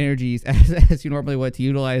twice as many energies as you normally would to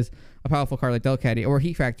utilize a powerful card like Delcatty or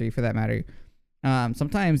Heat Factory for that matter.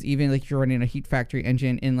 Sometimes even like if you're running a Heat Factory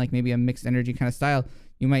engine in like maybe a mixed energy kind of style,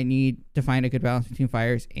 you might need to find a good balance between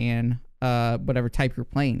fires and whatever type you're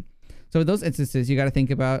playing. So in those instances, you got to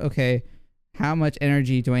think about, okay, how much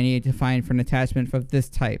energy do I need to find for an attachment for this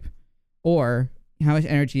type? Or how much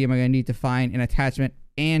energy am I going to need to find an attachment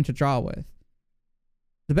and to draw with?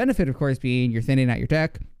 The benefit, of course, being you're thinning out your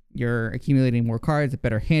deck, you're accumulating more cards, a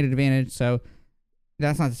better hand advantage. So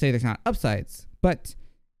that's not to say there's not upsides, but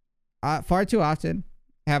far too often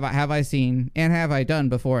have I seen and have I done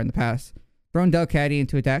before in the past thrown Delcatty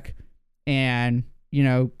into a deck and, you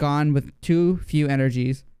know, gone with too few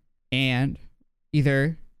energies and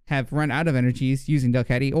either have run out of energies using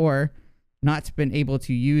Delcatty or not been able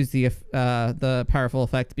to use the powerful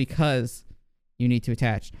effect because you need to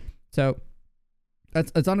attach. So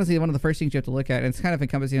that's honestly one of the first things you have to look at, and it's kind of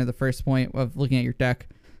encompassing of the first point of looking at your deck.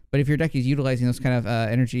 But if your deck is utilizing those kind of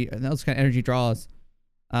energy draws,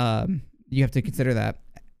 you have to consider that.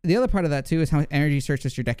 The other part of that too is how much energy search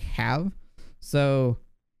does your deck have. So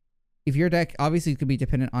if your deck obviously could be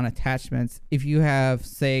dependent on attachments, if you have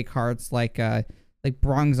say cards like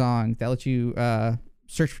Bronzong that lets you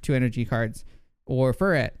search for 2 energy cards, or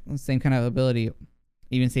Furret, same kind of ability.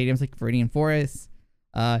 Even stadiums like Viridian Forest,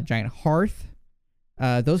 Giant Hearth,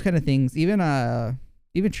 those kind of things. Even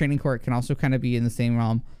Training Court can also kind of be in the same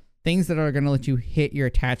realm. Things that are going to let you hit your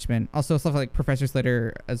attachment. Also stuff like Professor's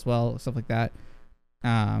Litter as well, stuff like that.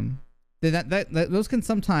 Those can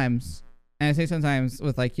sometimes, and I say sometimes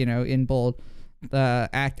with like, you know, in bold,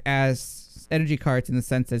 act as energy cards in the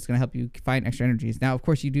sense that it's going to help you find extra energies. Now, of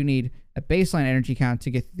course, you do need a baseline energy count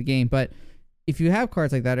to get through the game, but if you have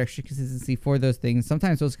cards like that, extra consistency for those things,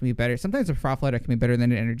 sometimes those can be better. Sometimes a Froth Letter can be better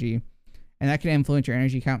than an energy, and that can influence your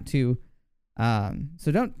energy count too.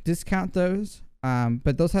 So don't discount those,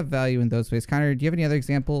 but those have value in those ways. Connor, do you have any other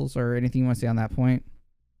examples or anything you want to say on that point?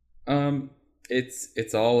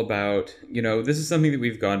 It's all about, you know, this is something that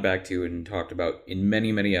we've gone back to and talked about in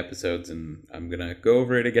many, many episodes, and I'm going to go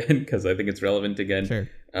over it again because I think it's relevant again. Sure.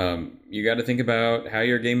 You got to think about how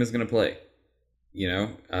your game is going to play. You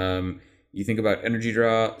know, you think about energy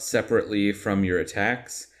draw separately from your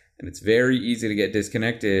attacks, and it's very easy to get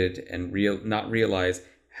disconnected and not realize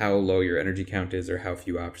how low your energy count is or how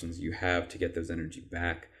few options you have to get those energy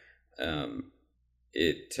back.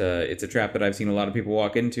 It's a trap that I've seen a lot of people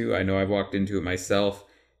walk into. I know I've walked into it myself.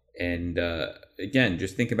 And again,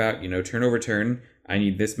 just think about, you know, turn over turn. I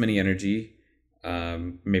need this many energy.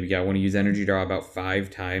 Maybe I want to use energy draw about 5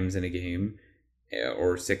 times in a game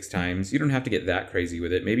or 6 times. You don't have to get that crazy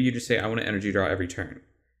with it. Maybe you just say, I want to energy draw every turn.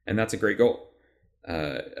 And that's a great goal.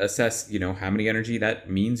 Assess, you know, how many energy that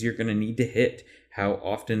means you're going to need to hit. How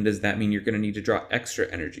often does that mean you're going to need to draw extra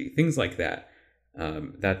energy? Things like that.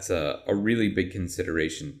 That's a really big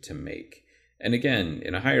consideration to make. And again,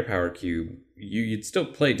 in a higher power cube, you'd still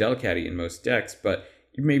play Delcatty in most decks, but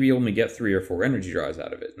you maybe only get 3 or 4 energy draws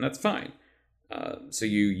out of it, and that's fine. So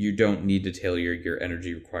you don't need to tailor your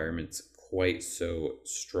energy requirements quite so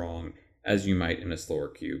strong as you might in a slower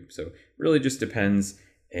cube. So it really just depends,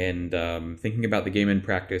 and thinking about the game in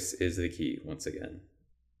practice is the key once again.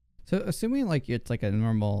 So assuming like it's like a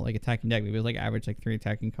normal like attacking deck, maybe it was like average like 3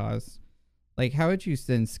 attacking costs. Like, how would you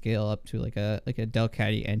then scale up to like a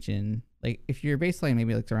Delcatty engine? Like, if your baseline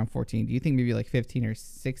maybe like around 14, do you think maybe like 15 or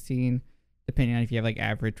 16, depending on if you have like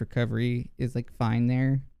average recovery, is like fine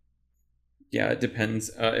there? Yeah, it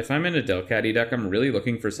depends. If I'm in a Delcatty deck, I'm really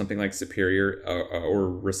looking for something like Superior or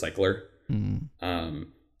Recycler.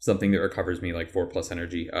 Something that recovers me like 4+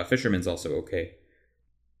 energy. Fisherman's also okay.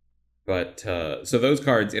 But so those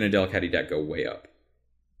cards in a Delcatty deck go way up.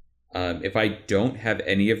 If I don't have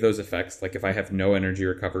any of those effects, like if I have no energy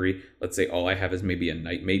recovery, let's say all I have is maybe a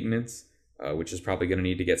Night Maintenance, which is probably going to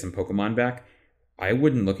need to get some Pokemon back, I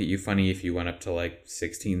wouldn't look at you funny if you went up to like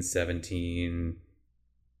 16, 17.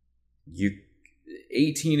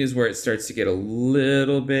 18 is where it starts to get a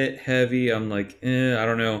little bit heavy. I'm like, I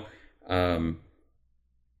don't know.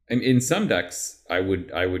 In some decks, I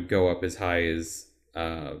would go up as high as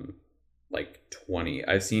like 20.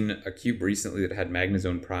 I've seen a cube recently that had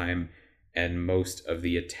Magnezone Prime, and most of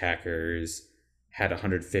the attackers had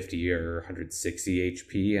 150 or 160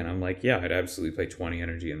 HP, and I'm like, yeah, I'd absolutely play 20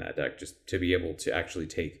 energy in that deck just to be able to actually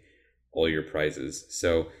take all your prizes.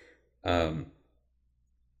 So in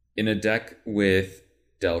a deck with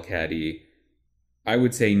Delcatty, I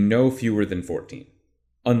would say no fewer than 14,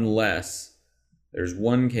 unless there's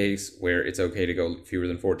one case where it's okay to go fewer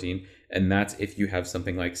than 14, and that's if you have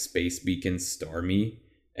something like Space Beacon Starmie,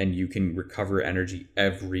 and you can recover energy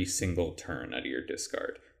every single turn out of your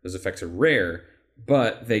discard. Those effects are rare,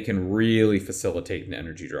 but they can really facilitate an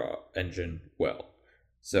energy draw engine well.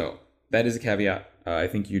 So that is a caveat. I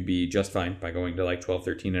think you'd be just fine by going to like 12,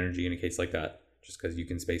 13 energy in a case like that, just because you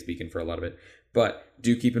can Space Beacon for a lot of it. But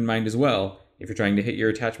do keep in mind as well, if you're trying to hit your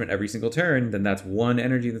attachment every single turn, then that's one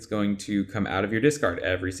energy that's going to come out of your discard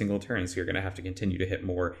every single turn. So you're going to have to continue to hit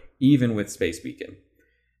more, even with Space Beacon.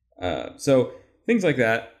 So things like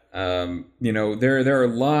that. There are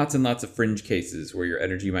lots and lots of fringe cases where your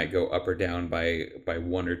energy might go up or down by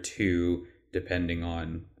 1 or 2, depending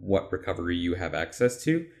on what recovery you have access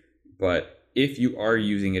to. But if you are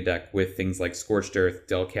using a deck with things like Scorched Earth,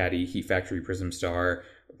 Delcatty, Heat Factory, Prism Star,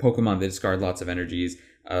 Pokemon that discard lots of energies,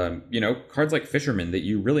 cards like Fisherman that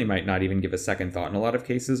you really might not even give a second thought in a lot of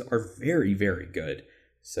cases are very, very good.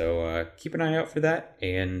 So keep an eye out for that,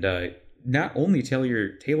 and not only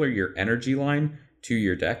tailor your energy line to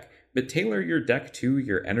your deck, but tailor your deck to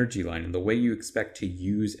your energy line and the way you expect to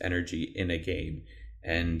use energy in a game,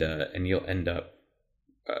 and you'll end up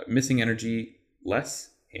missing energy less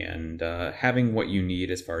and having what you need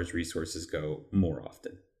as far as resources go more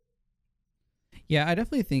often. Yeah, I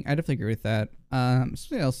definitely agree with that.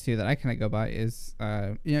 Something else too that I kind of go by is,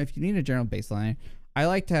 if you need a general baseline, I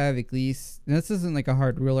like to have at least, and this isn't like a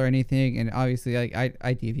hard rule or anything, and obviously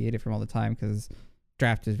I deviate it from all the time because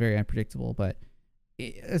draft is very unpredictable, but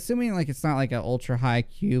assuming like it's not like an ultra high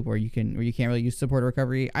cube where you can't really use support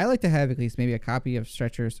recovery, I like to have at least maybe a copy of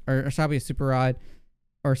Stretchers or a copy of Super Rod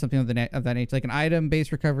or something of that nature, like an item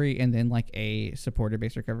based recovery and then like a supporter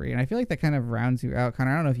based recovery. And I feel like that kind of rounds you out.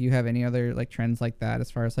 Connor, I don't know if you have any other like trends like that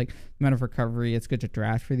as far as like the amount of recovery it's good to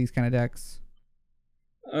draft for these kind of decks.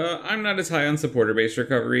 I'm not as high on supporter based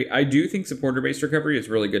recovery. I do think supporter based recovery is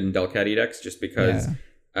really good in Delcatty decks just because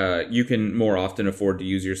you can more often afford to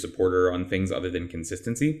use your supporter on things other than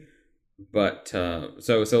consistency. But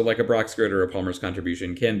so like a Brock's Grid or a Palmer's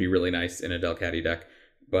Contribution can be really nice in a Delcatty deck.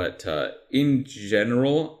 But in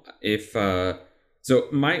general, if so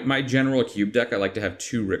my general cube deck, I like to have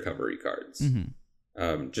 2 recovery cards.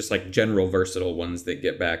 Mm-hmm. Just like general versatile ones that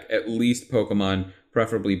get back at least Pokemon,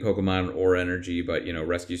 preferably Pokemon or energy, but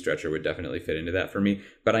Rescue Stretcher would definitely fit into that for me.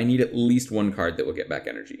 But I need at least 1 card that will get back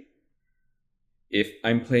energy. If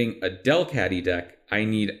I'm playing a Delcatty deck, I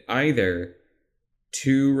need either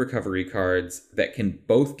 2 recovery cards that can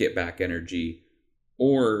both get back energy,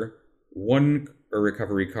 or 1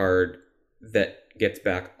 recovery card that gets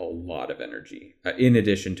back a lot of energy, in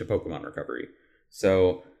addition to Pokemon recovery.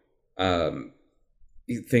 So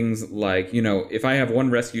things like, if I have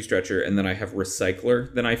 1 Rescue Stretcher and then I have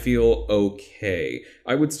Recycler, then I feel okay.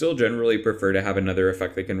 I would still generally prefer to have another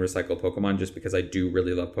effect that can recycle Pokemon, just because I do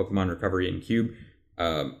really love Pokemon recovery in Cube.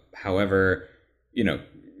 However,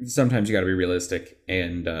 sometimes you got to be realistic,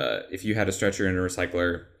 and if you had a Stretcher and a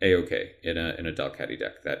Recycler, a-okay in a Delcatty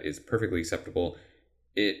deck, that is perfectly acceptable.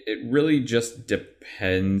 It really just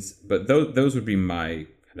depends, but those would be my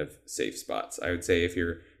kind of safe spots. I would say if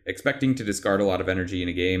you're expecting to discard a lot of energy in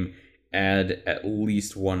a game, add at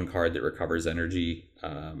least 1 card that recovers energy,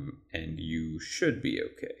 and you should be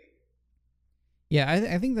okay. Yeah,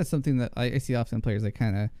 I think that's something that I see often players that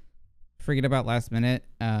kind of forget about last minute,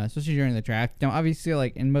 especially during the draft. Now, obviously,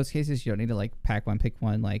 like in most cases, you don't need to like pack one, pick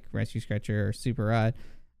one, like Rescue Stretcher or Super Rod.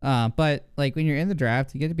 But like when you're in the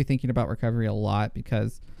draft, you get to be thinking about recovery a lot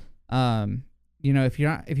because, if you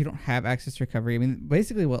don't have access to recovery, I mean,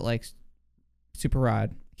 basically what like Super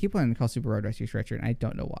Rod, I keep wanting to call Super Rod Rescue Stretcher, and I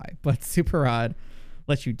don't know why, but Super Rod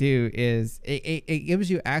lets you do is it gives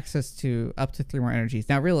you access to up to 3 more energies.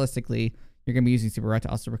 Now, realistically, you're gonna be using Super Rod to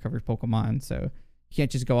also recover Pokemon, so you can't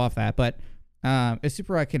just go off that. But if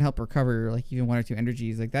Super Rod can help recover like even 1 or 2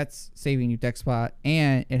 energies, like that's saving you deck spot,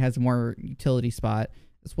 and it has more utility spot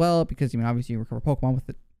as well, because obviously you recover Pokemon with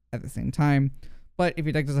it at the same time. But if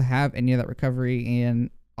your deck doesn't have any of that recovery, and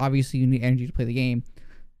obviously you need energy to play the game,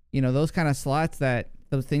 those kind of slots,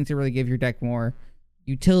 those things that really give your deck more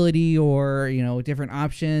utility or different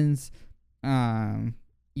options,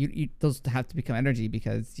 those have to become energy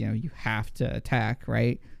because you have to attack,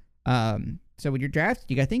 right? So when you're drafting,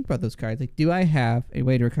 you gotta think about those cards. Like, do I have a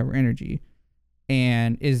way to recover energy?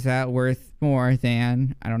 And is that worth more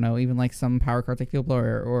than, I don't know, even like some power cards like Field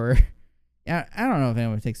Blower, or I don't know if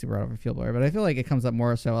anyone would take Super Rod over Field Blower, but I feel like it comes up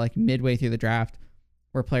more so like midway through the draft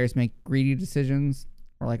where players make greedy decisions,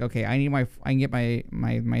 or like, okay, I can get my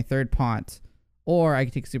 3rd Pont, or I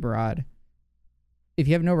can take Super Rod. If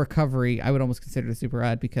you have no recovery, I would almost consider the Super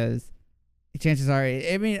Rod, because chances are,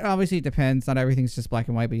 I mean, obviously it depends. Not everything's just black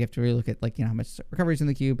and white, but you have to really look at like, how much recovery is in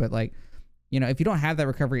the queue. But like, if you don't have that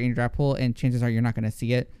recovery in your draft pool, and chances are you're not going to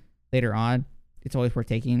see it later on, it's always worth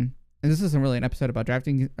taking. and this isn't really an episode about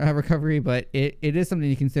drafting recovery, but it is something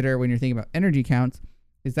to consider when you're thinking about energy counts,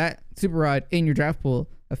 is that Super Rod in your draft pool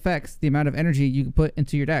affects the amount of energy you can put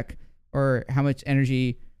into your deck, or how much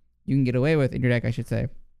energy you can get away with in your deck, I should say.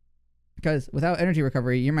 Because without energy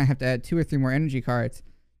recovery, you might have to add 2 or 3 more energy cards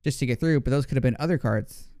just to get through, but those could have been other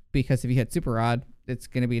cards, because if you had Super Rod, it's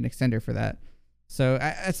going to be an extender for that. So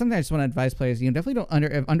something I just want to advise players, definitely don't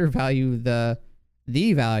undervalue the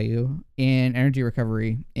value in energy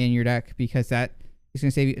recovery in your deck, because that is going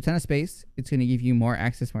to save you a ton of space. It's going to give you more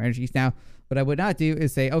access, more energies. Now, what I would not do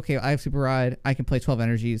is say, okay, I have Super Rod, I can play 12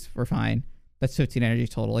 energies, we're fine. That's 15 energies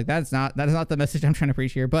total. Like that is not the message I'm trying to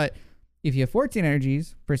preach here. But if you have 14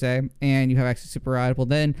 energies per se, and you have access to Super Rod, well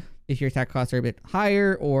then, if your attack costs are a bit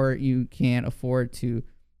higher, or you can't afford to,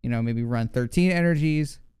 maybe run 13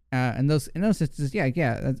 energies, in those instances,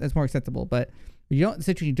 that's more acceptable. But the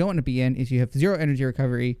situation you don't want to be in is you have 0 energy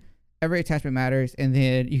recovery, every attachment matters, and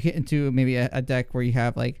then you get into maybe a deck where you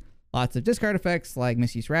have like lots of discard effects like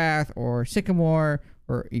Misty's Wrath or Sycamore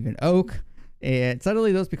or even Oak, and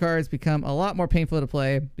suddenly those cards become a lot more painful to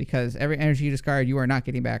play, because every energy you discard, you are not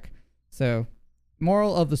getting back. So,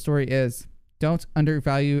 moral of the story is, don't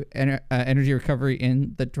undervalue energy recovery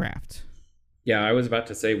in the draft. Yeah, I was about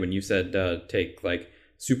to say, when you said take like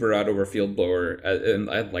Super Rod over Field Blower, and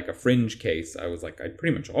I had like a fringe case, I was like, I'd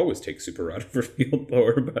pretty much always take Super Rod over Field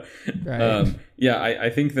Blower. But right. I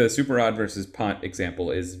think the Super Rod versus Pont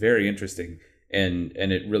example is very interesting, and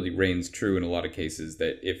it really reigns true in a lot of cases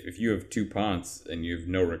that if you have 2 Ponts and you have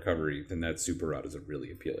no recovery, then that Super Rod is a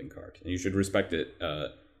really appealing card, and you should respect it,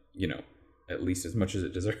 at least as much as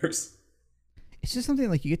it deserves. It's just something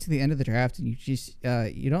like you get to the end of the draft and you just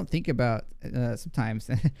you don't think about sometimes.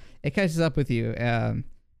 It catches up with you.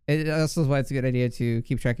 It also is why it's a good idea to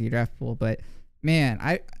keep track of your draft pool. But man,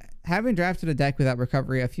 I haven't drafted a deck without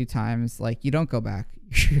recovery a few times. Like, you don't go back.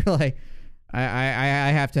 You're like, I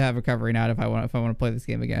have to have recovery now if I want to play this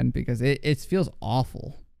game again, because it feels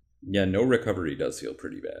awful. Yeah, no recovery does feel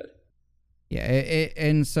pretty bad. Yeah,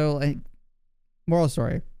 and so like, moral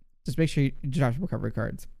story, just make sure you draft recovery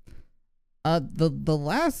cards. The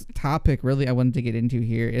last topic really I wanted to get into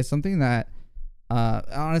here is something that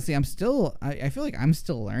honestly I feel like I'm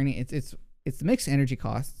still learning. It's the mixed energy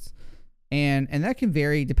costs, and that can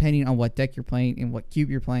vary depending on what deck you're playing and what cube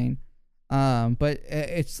you're playing. But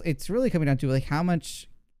it's really coming down to like how much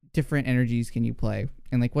different energies can you play,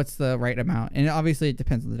 and like what's the right amount. And obviously it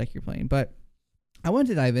depends on the deck you're playing. But I wanted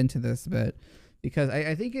to dive into this a bit, because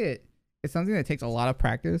I think it's something that takes a lot of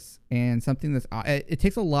practice, and something that's it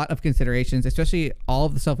takes a lot of considerations, especially all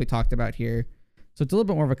of the stuff we talked about here. So it's a little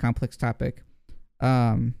bit more of a complex topic.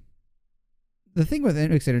 The thing with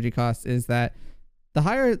mixed energy costs is that the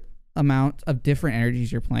higher amount of different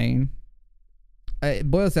energies you're playing,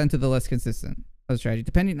 it boils down to the less consistent of the strategy,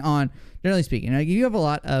 depending on, generally speaking. Like, you have a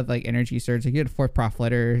lot of like energy surge, like you had 4th Prof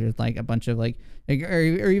Letter, like a bunch of like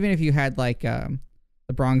or even if you had like the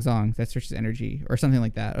Bronzong that searches energy or something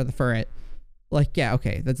like that, or the Furret, like, yeah,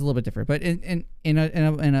 okay, that's a little bit different. But in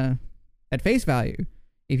a at face value,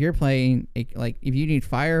 if you're playing like if you need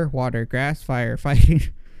fire, water, grass, fire, fighting,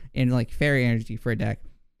 and like fairy energy for a deck,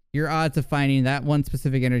 your odds of finding that one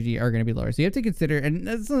specific energy are going to be lower. So you have to consider, and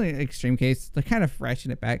that's only an extreme case to kind of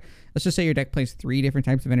freshen it back. Let's just say your deck plays 3 different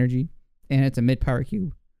types of energy, and it's a mid power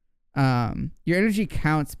cube. Your energy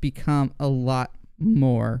counts become a lot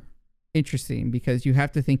more interesting, because you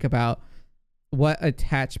have to think about what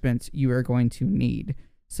attachments you are going to need.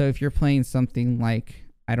 So if you're playing something like,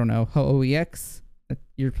 I don't know, Ho-Oh-EX,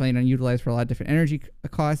 you're playing unutilized for a lot of different energy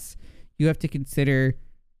costs, you have to consider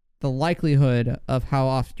the likelihood of how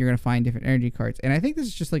often you're going to find different energy cards. And I think this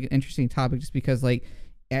is just like an interesting topic, just because like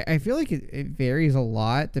I feel like it varies a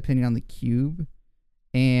lot depending on the cube.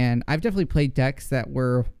 And I've definitely played decks that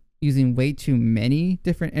were using way too many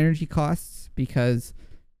different energy costs because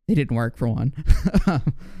they didn't work, for one.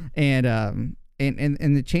 and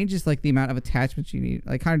it changes like the amount of attachments you need.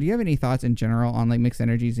 Like, Connor, do you have any thoughts in general on like mixed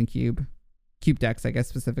energies and cube decks, I guess,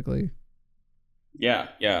 specifically? Yeah.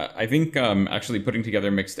 I think actually putting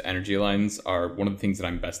together mixed energy lines are one of the things that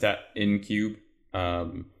I'm best at in cube.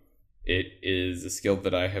 It is a skill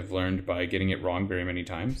that I have learned by getting it wrong very many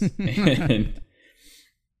times. And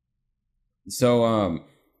so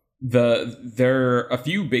there are a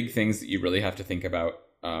few big things that you really have to think about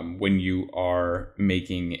when you are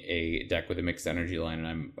making a deck with a mixed energy line.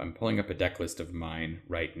 And I'm pulling up a deck list of mine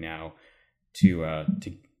right now to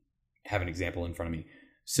have an example in front of me.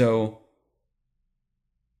 So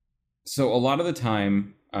a lot of the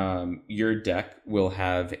time, your deck will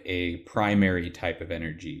have a primary type of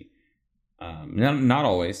energy. Not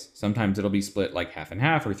always. Sometimes it'll be split like half and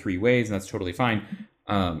half or 3 ways, and that's totally fine.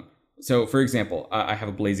 So, for example, I have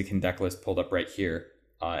a Blaziken deck list pulled up right here,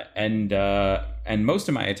 and most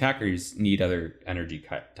of my attackers need other energy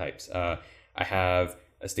types. I have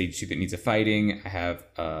a stage 2 that needs a fighting. I have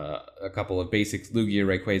a couple of basics: Lugia,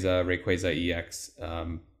 Rayquaza EX,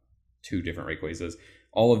 2 different Rayquazas.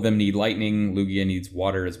 All of them need lightning. Lugia needs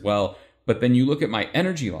water as well. But then you look at my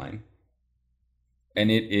energy line,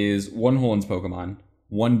 and it is 1 Hoenn Pokemon,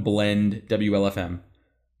 1 Blend WLFM,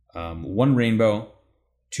 1 Rainbow,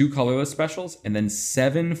 2 colorless specials, and then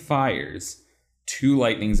 7 fires, 2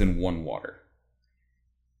 lightnings, and 1 water.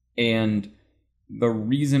 And the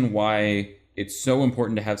reason why it's so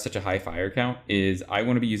important to have such a high fire count is I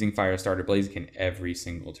want to be using Firestarter Blaziken every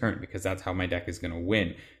single turn, because that's how my deck is going to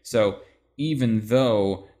win. So even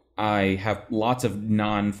though I have lots of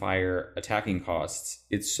non-fire attacking costs,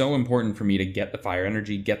 it's so important for me to get the fire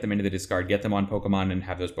energy, get them into the discard, get them on Pokemon, and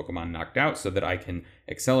have those Pokemon knocked out so that I can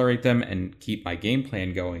accelerate them and keep my game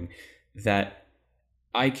plan going, that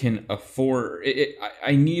I can afford it.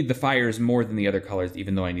 I need the fires more than the other colors,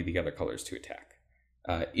 even though I need the other colors to attack.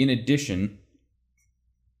 In addition,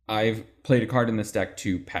 I've played a card in this deck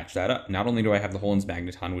to patch that up. Not only do I have the Hoenn's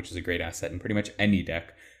Magneton, which is a great asset in pretty much any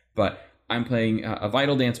deck, but I'm playing a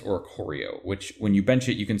Vital Dance or a Choreo, which when you bench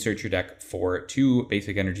it, you can search your deck for 2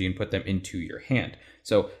 basic energy and put them into your hand.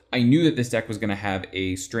 So I knew that this deck was going to have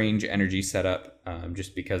a strange energy setup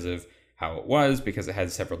just because of how it was, because it had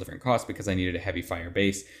several different costs, because I needed a heavy fire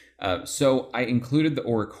base. So I included the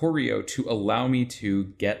Oricorio to allow me to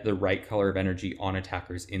get the right color of energy on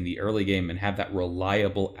attackers in the early game and have that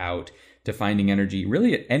reliable out to finding energy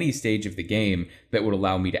really at any stage of the game that would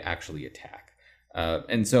allow me to actually attack.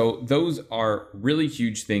 And so those are really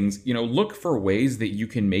huge things. You know, look for ways that you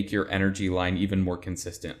can make your energy line even more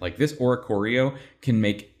consistent. Like this Oricorio can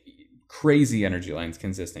make crazy energy lines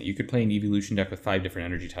consistent. You could play an evolution deck with 5 different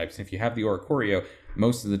energy types. And if you have the Oricorio,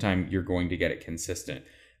 most of the time you're going to get it consistent.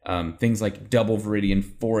 Things like Double Viridian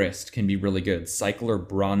Forest can be really good. Cycler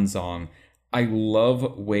Bronzong. I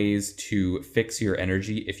love ways to fix your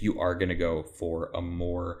energy if you are going to go for a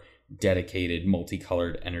more dedicated,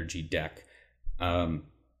 multicolored energy deck.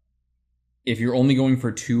 If you're only going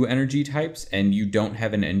for 2 energy types and you don't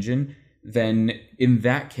have an engine, then in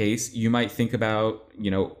that case, you might think about, you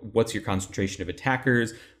know, what's your concentration of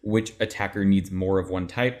attackers, which attacker needs more of one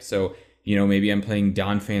type. So, you know, maybe I'm playing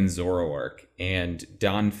Donphan Zoroark, and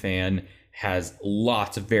Donphan has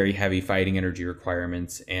lots of very heavy fighting energy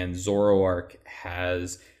requirements, and Zoroark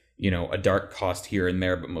has, you know, a dark cost here and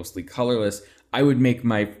there, but mostly colorless. I would make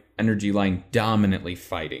my energy line dominantly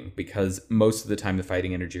fighting, because most of the time the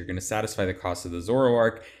fighting energy are going to satisfy the cost of the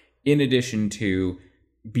Zoroark, in addition to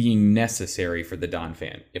being necessary for the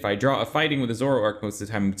Donphan. If I draw a fighting with a Zoroark, most of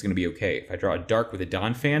the time it's going to be okay. If I draw a dark with a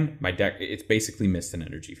Donphan, my deck, it's basically missed an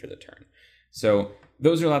energy for the turn. So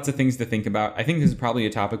those are lots of things to think about. I think this is probably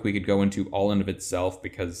a topic we could go into all in of itself,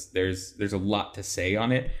 because there's a lot to say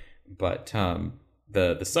on it. But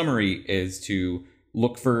the summary is to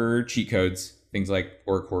look for cheat codes, things like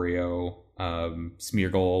Oricorio,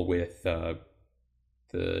 Smeargle with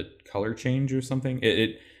the color change or something.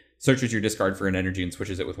 It searches your discard for an energy and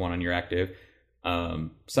switches it with 1 on your active.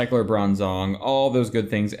 Cycler Bronzong, all those good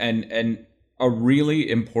things. And a really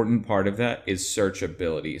important part of that is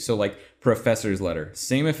searchability. So like Professor's Letter,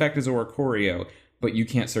 same effect as Oricorio, but you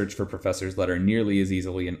can't search for Professor's Letter nearly as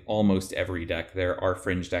easily in almost every deck. There are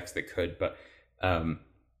fringe decks that could, but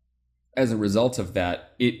as a result of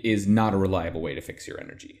that, it is not a reliable way to fix your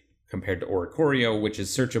energy compared to Oricorio, which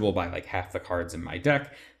is searchable by like half the cards in my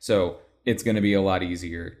deck. So it's going to be a lot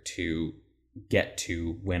easier to get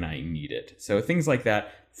to when I need it. So things like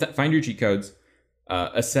that. Find your cheat codes.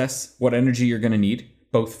 Assess what energy you're going to need,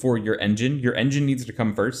 both for your engine. Your engine needs to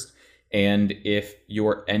come first. And if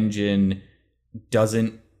your engine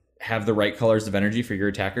doesn't have the right colors of energy for your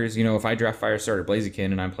attackers, you know, if I draft Firestarter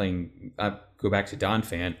Blaziken and I'm playing, go back to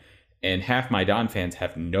Donphan, and half my Donphans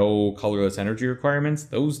have no colorless energy requirements,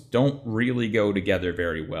 those don't really go together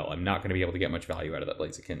very well. I'm not going to be able to get much value out of that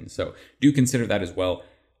Blaziken. So do consider that as well.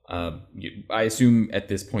 I assume at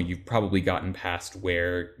this point you've probably gotten past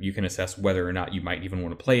where you can assess whether or not you might even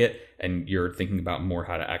want to play it, and you're thinking about more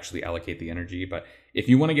how to actually allocate the energy. But if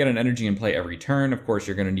you want to get an energy in play every turn, of course,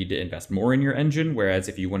 you're going to need to invest more in your engine. Whereas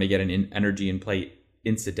if you want to get an energy in play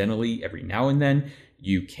incidentally every now and then,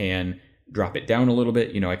 you can drop it down a little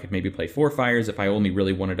bit. You know, I could maybe play 4 fires. If I only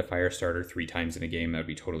really wanted a Firestarter 3 times in a game, that would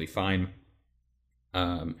be totally fine.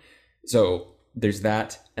 So there's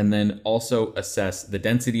that. And then also assess the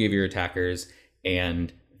density of your attackers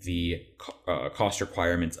and the cost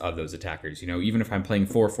requirements of those attackers. You know, even if I'm playing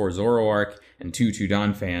 4/4 Zoroark and 2/2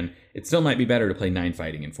 Donphan, it still might be better to play 9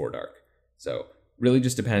 fighting and 4 dark. So really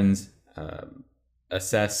just depends.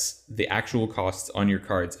 Assess the actual costs on your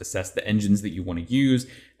cards, assess the engines that you want to use,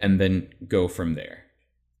 and then go from there.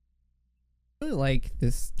 I really like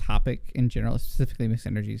this topic in general, specifically mixed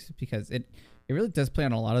energies, because it really does play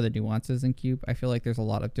on a lot of the nuances in Cube. I feel like there's a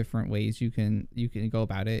lot of different ways you can go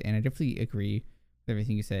about it, and I definitely agree with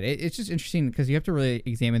everything you said. It's just interesting because you have to really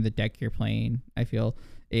examine the deck you're playing, I feel,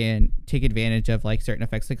 and take advantage of like certain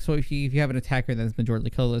effects. Like, so if you have an attacker that's majority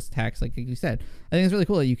colorless attacks, like you said, I think it's really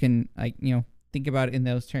cool that you can, like, think about it in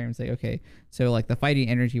those terms. Like, okay, so like the fighting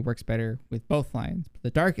energy works better with both lines, but the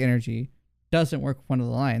dark energy doesn't work with one of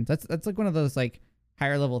the lines. That's like one of those like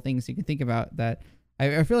higher level things you can think about that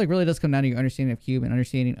I feel like really does come down to your understanding of Cube and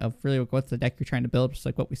understanding of really what's the deck you're trying to build, just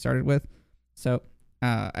like what we started with. So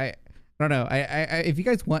I don't know. I if you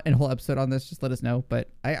guys want a whole episode on this, just let us know. But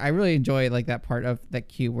I really enjoy like that part of that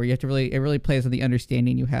Cube where you have to it really plays on the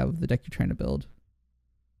understanding you have of the deck you're trying to build.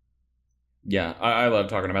 Yeah, I love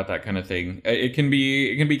talking about that kind of thing. It can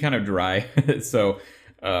be kind of dry, so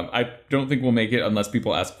I don't think we'll make it unless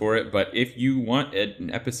people ask for it. But if you want an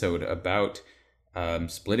episode about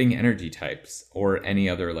splitting energy types or any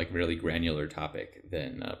other like really granular topic,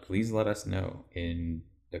 then please let us know in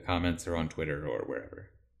the comments or on Twitter or wherever.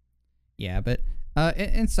 Yeah, but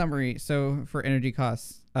in summary, so for energy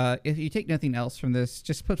costs, if you take nothing else from this,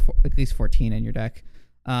 just put at least 14 in your deck.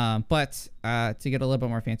 But to get a little bit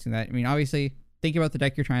more fancy than that, I mean, obviously think about the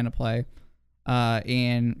deck you're trying to play,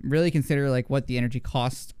 and really consider like what the energy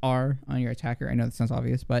costs are on your attacker. I know that sounds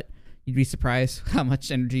obvious, but you'd be surprised how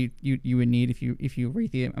much energy you would need if you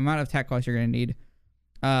rate the amount of attack costs you're going to need.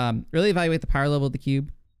 Really evaluate the power level of the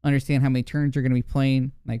cube, understand how many turns you're going to be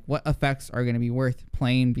playing, like what effects are going to be worth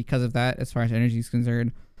playing because of that as far as energy is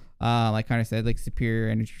concerned. Like kind of said, like superior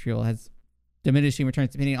energy fuel has diminishing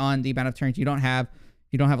returns depending on the amount of turns you don't have.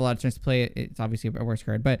 If you don't have a lot of turns to play it, it's obviously a worse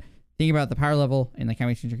card. But think about the power level and like how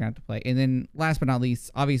many turns you're going to have to play. And then last but not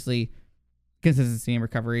least, obviously, consistency and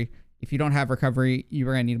recovery. If you don't have recovery,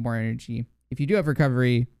 you're going to need more energy. If you do have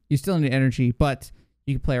recovery, you still need energy, but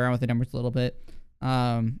you can play around with the numbers a little bit.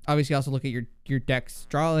 Obviously, also look at your deck's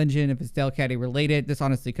draw engine. If it's Delcatty related, this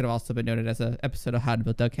honestly could have also been noted as an episode of how to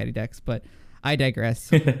build Delcatty decks, but I digress.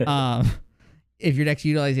 If your deck's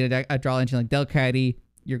utilizing a draw engine like Delcatty,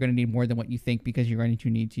 you're going to need more than what you think because you're going to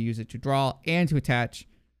need to use it to draw and to attach.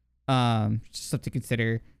 Just stuff to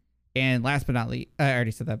consider. And last but not least, I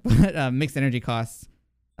already said that, but mixed energy costs.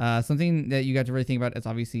 Something that you got to really think about is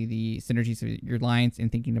obviously the synergies of your lines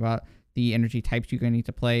and thinking about the energy types you're going to need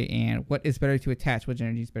to play and what is better to attach, which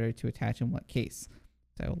energy is better to attach in what case.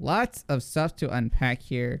 So lots of stuff to unpack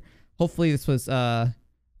here. Hopefully this was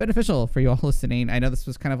beneficial for you all listening. I know this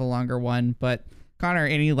was kind of a longer one, but Connor,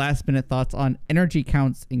 any last minute thoughts on energy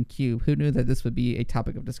counts in Cube? Who knew that this would be a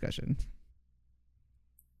topic of discussion?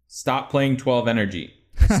 Stop playing 12 energy.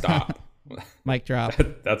 Stop. Mic drop.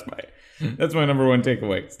 That's my number one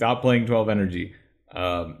takeaway. Stop playing 12 energy.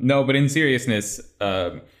 No, but in seriousness,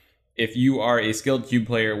 if you are a skilled Cube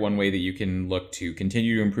player, one way that you can look to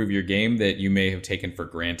continue to improve your game that you may have taken for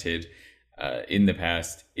granted in the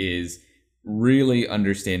past is really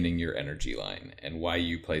understanding your energy line and why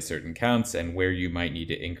you play certain counts and where you might need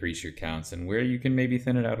to increase your counts and where you can maybe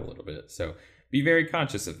thin it out a little bit. So be very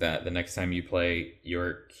conscious of that the next time you play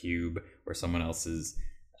your cube or someone else's,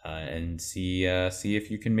 and see if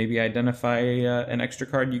you can maybe identify an extra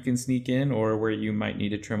card you can sneak in or where you might need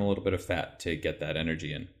to trim a little bit of fat to get that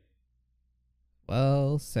energy in.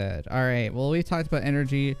 Well said. All right. Well, we talked about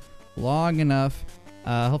energy long enough.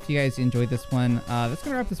 Hope you guys enjoyed this one. That's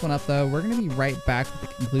going to wrap this one up, though. We're going to be right back with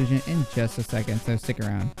the conclusion in just a second, so stick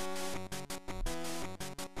around.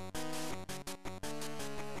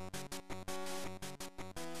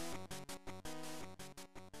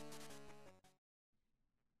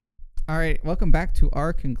 All right, welcome back to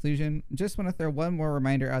our conclusion. Just want to throw one more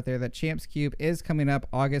reminder out there that Champs Cube is coming up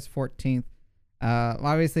August 14th.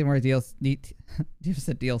 Obviously more DLC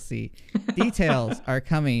details are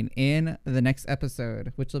coming in the next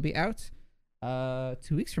episode, which will be out 2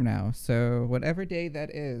 weeks from now. So whatever day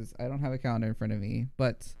that is, I don't have a calendar in front of me,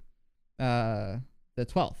 but the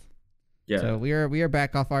 12th. Yeah. So we are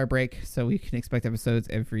back off our break, so we can expect episodes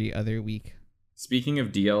every other week. Speaking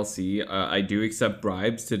of DLC, I do accept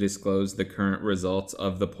bribes to disclose the current results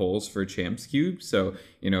of the polls for Champs Cube. So,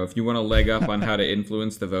 if you want to leg up on how to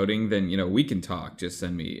influence the voting, then, we can talk. Just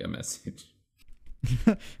send me a message.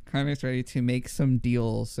 Connor's ready to make some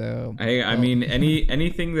deals. So, hey, I mean,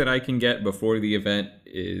 anything that I can get before the event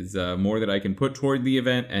is more that I can put toward the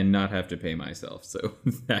event and not have to pay myself. So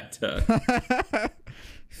that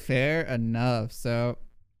fair enough. So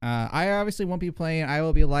I obviously won't be playing. I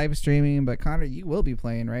will be live streaming, but Connor, you will be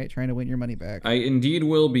playing, right? Trying to win your money back. I indeed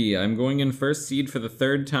will be. I'm going in first seed for the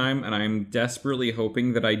third time, and I'm desperately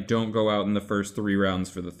hoping that I don't go out in the first 3 rounds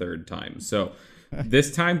for the third time. So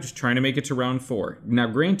this time, just trying to make it to round 4. Now,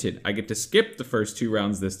 granted, I get to skip the first 2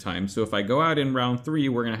 rounds this time, so if I go out in round 3,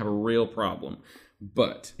 we're going to have a real problem.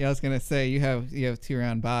 But yeah, I was gonna say you have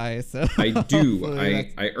 2-round buys, so I do.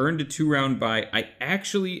 I earned a 2-round buy. I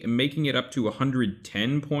actually am making it up to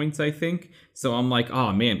 110 points, I think. So I'm like,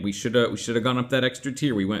 oh man, we should have gone up that extra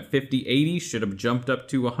tier. We went 50, 80, should have jumped up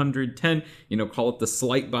to 110. Call it the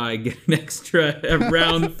slight buy, get an extra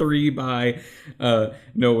round 3 buy.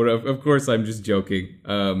 No, of course I'm just joking.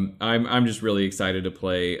 I'm just really excited to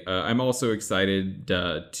play. I'm also excited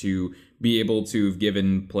to be able to have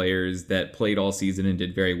given players that played all season and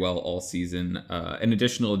did very well all season an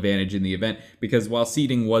additional advantage in the event, because while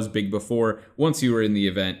seeding was big before, once you were in the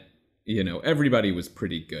event, everybody was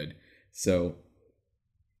pretty good. So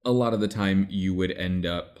a lot of the time you would end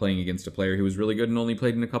up playing against a player who was really good and only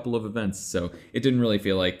played in a couple of events. So it didn't really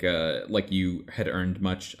feel like you had earned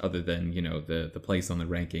much other than, the place on the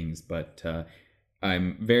rankings. But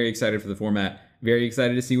I'm very excited for the format. Very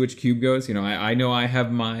excited to see which cube goes. I know I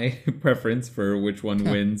have my preference for which one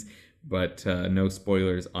wins, but no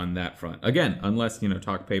spoilers on that front. Again, unless,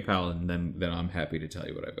 talk PayPal, and then I'm happy to tell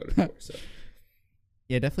you what I voted for. So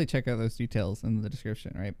yeah, definitely check out those details in the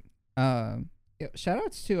description, right? Shout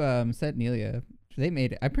outs to Setnelia. They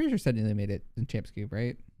made it. I'm pretty sure Setnelia made it in Champs Cube,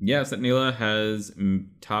 right? Yeah, Setnelia has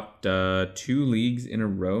topped 2 leagues in a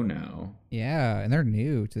row now. Yeah, and they're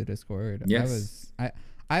new to the Discord. Yes.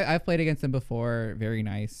 I've played against them before. Very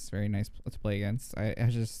nice to play against. I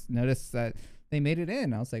just noticed that they made it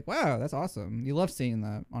in. I was like, wow, that's awesome. You love seeing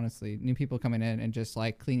that, honestly. New people coming in and just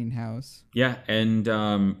like cleaning house. Yeah, and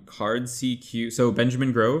Card CQ. So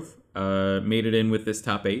Benjamin Grove made it in with this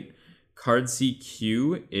top 8. Card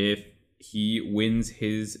CQ, if he wins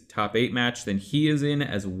his top 8 match, then he is in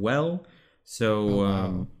as well.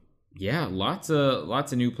 So yeah, lots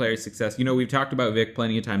of new player success. We've talked about Vic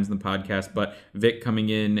plenty of times in the podcast, but Vic coming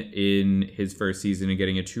in his first season and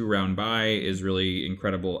getting a 2-round bye is really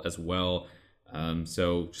incredible as well.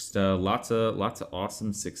 So just lots of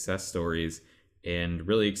awesome success stories, and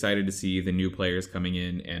really excited to see the new players coming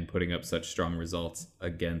in and putting up such strong results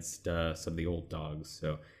against some of the old dogs.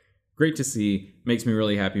 So great to see. Makes me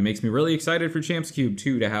really happy. Makes me really excited for Champs Cube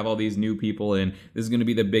too, to have all these new people in. This is going to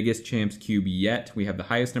be the biggest Champs Cube yet. We have the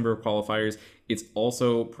highest number of qualifiers. It's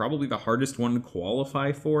also probably the hardest one to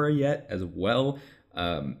qualify for yet as well.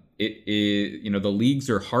 It is, the leagues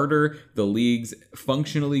are harder. The leagues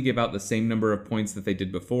functionally give out the same number of points that they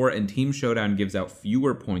did before, and Team Showdown gives out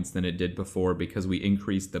fewer points than it did before because we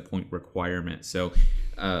increased the point requirement. So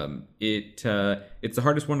it's the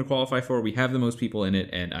hardest one to qualify for. We have the most people in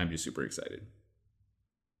it, and I'm just super excited.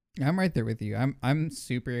 I'm right there with you. I'm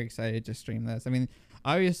super excited to stream this. I mean,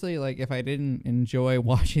 obviously, like, if I didn't enjoy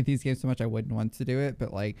watching these games so much, I wouldn't want to do it.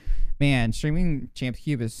 But like, man, streaming Champs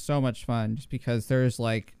Cube is so much fun just because there's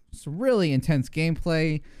like some really intense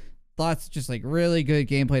gameplay, lots of just like really good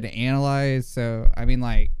gameplay to analyze. So I mean,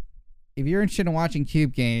 like, if you're interested in watching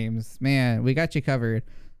Cube games, man, we got you covered.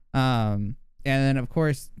 And then of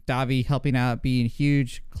course Davi helping out, being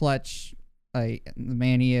huge clutch, like the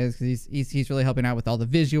man he is, because he's really helping out with all the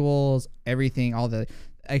visuals, everything, all the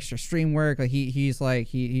extra stream work. Like he's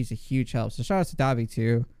a huge help. So shout out to Davi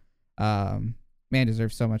too. Man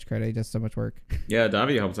deserves so much credit. He does so much work. Yeah,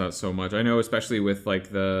 Davi helps out so much. I know, especially with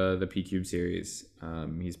like the P Cube series.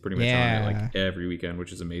 He's pretty much on it like every weekend,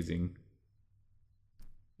 which is amazing.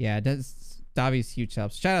 Yeah, Davi's huge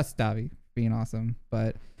help. Shout out to Davi for being awesome.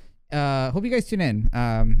 But hope you guys tune in.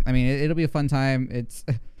 I mean, it'll be a fun time.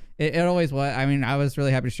 It always was. I mean, I was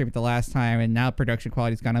really happy to stream it the last time, and now production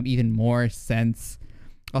quality's gone up even more since.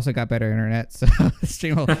 Also got better internet, so the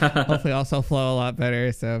stream will hopefully also flow a lot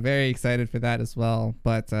better. So very excited for that as well.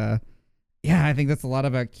 But yeah, I think that's a lot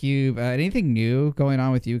about Cube. Anything new going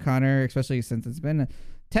on with you, Connor? Especially since it's been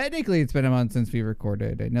a month since we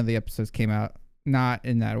recorded. I know the episodes came out not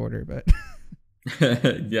in that order, but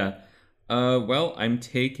yeah. Well, I'm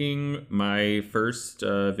taking my first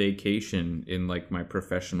vacation in like my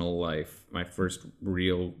professional life. My first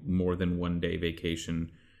real more than 1 day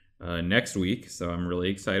vacation next week, so I'm really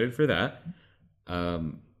excited for that.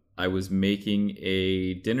 I was making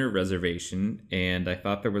a dinner reservation, and I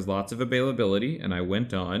thought there was lots of availability, and I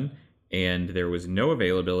went on, and there was no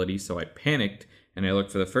availability, so I panicked, and I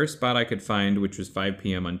looked for the first spot I could find, which was 5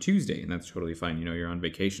 p.m. on Tuesday, and that's totally fine. You're on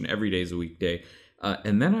vacation. Every day is a weekday.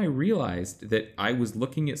 And then I realized that I was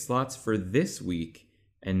looking at slots for this week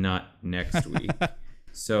and not next week.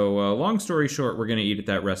 So, long story short, we're going to eat at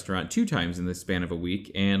that restaurant 2 times in the span of a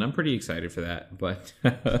week, and I'm pretty excited for that. But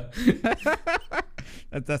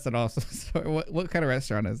That's an awesome story. What kind of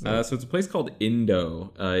restaurant is it? so it's a place called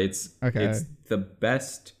Indo. It's the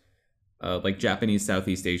best like Japanese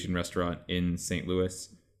Southeast Asian restaurant in St.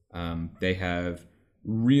 Louis. They have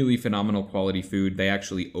really phenomenal quality food. They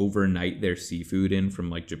actually overnight their seafood in from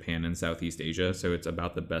like Japan and Southeast Asia, so it's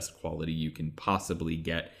about the best quality you can possibly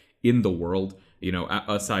get in the world. You know,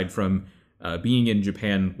 aside from being in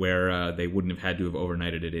Japan, where they wouldn't have had to have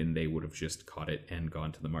overnighted it in, they would have just caught it and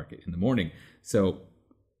gone to the market in the morning. So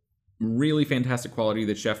really fantastic quality.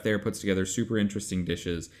 The chef there puts together super interesting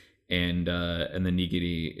dishes, and the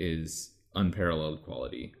nigiri is unparalleled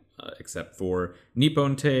quality, except for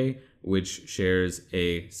Nippon Te, which shares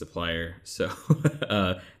a supplier. So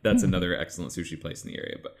that's another excellent sushi place in the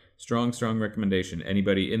area. But strong recommendation.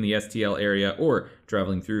 Anybody in the STL area or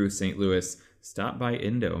traveling through St. Louis, stop by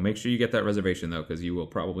Indo. Make sure you get that reservation, though, because you will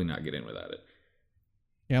probably not get in without it.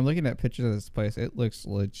 Yeah, I'm looking at pictures of this place. It looks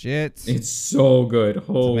legit. It's so good.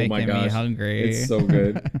 Oh it's my gosh. making me hungry. It's so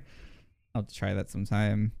good. I'll have to try that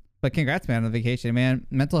sometime. But congrats, man, on the vacation, man.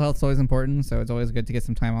 Mental health's always important, so it's always good to get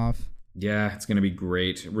some time off. Yeah, it's going to be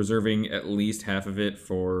great. Reserving at least half of it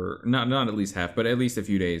for not at least half, but at least a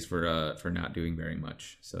few days for not doing very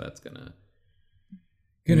much. So that's gonna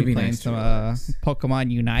be playing nice. Some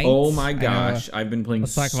Pokemon Unite. Oh my gosh, I've been playing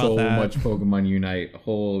so much Pokemon Unite.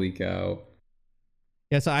 Holy cow.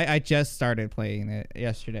 Yeah, so I just started playing it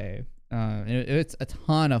yesterday. It's a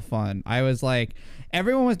ton of fun. I was like,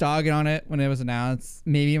 everyone was dogging on it when it was announced,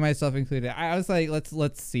 maybe myself included. I was like,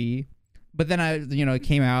 let's see. But then it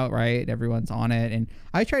came out, right? Everyone's on it, and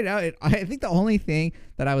I tried it out. I think the only thing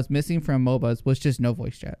that I was missing from MOBAs was just no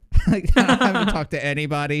voice chat. Like, I don't have to talk to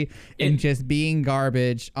anybody, and just being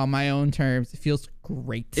garbage on my own terms. It feels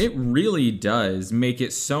great. It really does make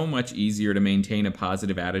it so much easier to maintain a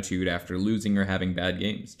positive attitude after losing or having bad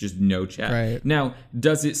games. Just no chat. Right. Now,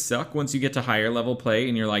 does it suck once you get to higher level play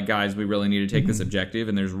and you're like, guys, we really need to take this objective,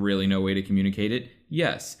 and there's really no way to communicate it?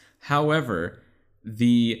 Yes. However,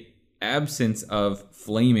 the absence of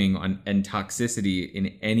flaming and toxicity in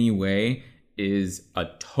any way is a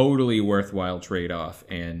totally worthwhile trade-off,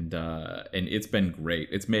 and it's been great.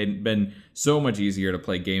 It's been so much easier to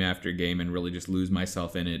play game after game and really just lose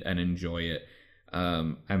myself in it and enjoy it.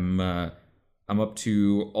 I'm up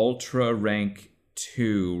to Ultra Rank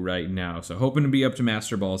 2 right now, so hoping to be up to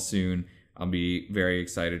Master Ball soon. I'll be very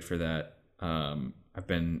excited for that. I've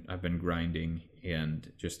been grinding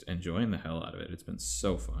and just enjoying the hell out of it. It's been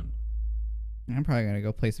so fun. I'm probably gonna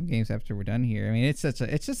go play some games after we're done here. I mean, it's just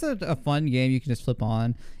a fun game you can just flip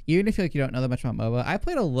on, even if you don't know that much about MOBA. I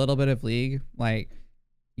played a little bit of League like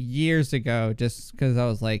years ago, just because I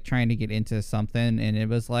was like trying to get into something, and it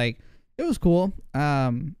was cool.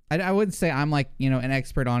 I wouldn't say I'm like an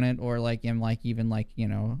expert on it, or like am like even like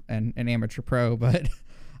an amateur pro, but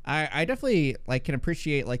I definitely like can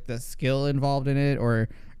appreciate like the skill involved in it, or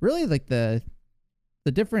really like the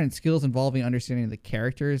different skills involving understanding the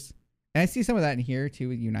characters. And I see some of that in here too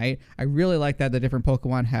with Unite. I really like that the different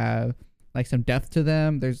Pokemon have like some depth to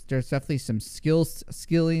them. There's definitely some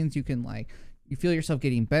skillings. You can like, you feel yourself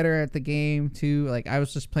getting better at the game too. Like I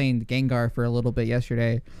was just playing Gengar for a little bit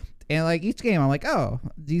yesterday, and like each game I'm like, oh,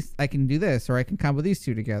 I can do this, or I can combo these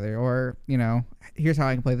two together, or here's how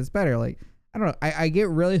I can play this better. Like I don't know. I get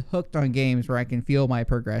really hooked on games where I can feel my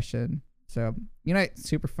progression. So Unite,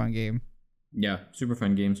 super fun game. Yeah, super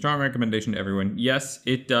fun game. Strong recommendation to everyone. Yes,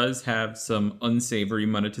 it does have some unsavory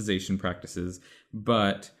monetization practices,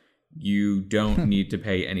 but you don't need to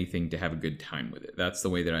pay anything to have a good time with it. That's the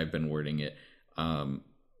way that I've been wording it.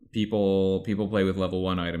 People play with level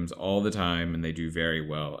 1 items all the time, and they do very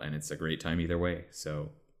well, and it's a great time either way. So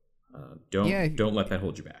don't let that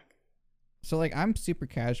hold you back. So like I'm super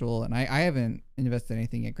casual, and I haven't invested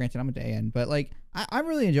anything yet. Granted, I'm a day in, but like I'm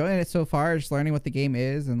really enjoying it so far. Just learning what the game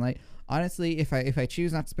is, and like honestly, if I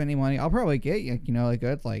choose not to spend any money, I'll probably get a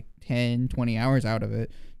good like 10-20 hours out of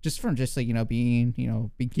it, just from just like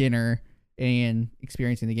being beginner and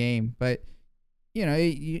experiencing the game. But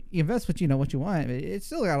you invest what you want. It's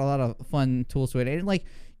still got a lot of fun tools to it, and like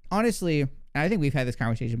honestly, I think we've had this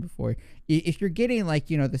conversation before. If you're getting like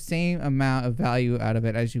the same amount of value out of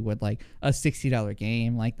it as you would like a $60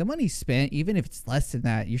 game, like the money spent, even if it's less than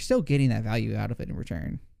that, you're still getting that value out of it in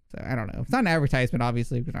return. So I don't know. It's not an advertisement,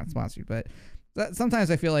 obviously, we're not sponsored, but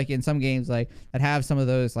sometimes I feel like in some games like that have some of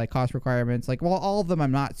those like cost requirements, like all of them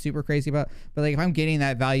I'm not super crazy about, but like if I'm getting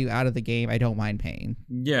that value out of the game, I don't mind paying.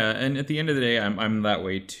 Yeah, and at the end of the day, I'm that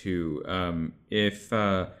way too.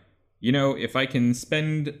 if I can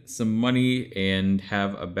spend some money and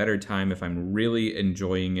have a better time, if I'm really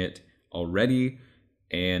enjoying it already,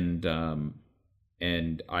 and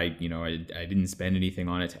I didn't spend anything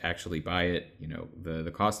on it to actually buy it.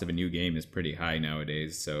 The cost of a new game is pretty high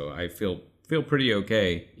nowadays, so I feel pretty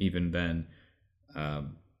okay even then.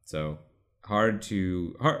 So I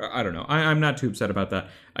don't know. I'm not too upset about that.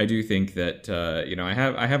 I do think that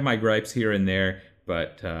I have my gripes here and there,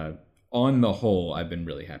 but on the whole, I've been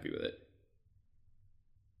really happy with it.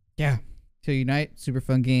 Yeah. To Unite, super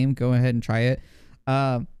fun game. Go ahead and try it.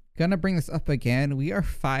 Gonna bring this up again. We are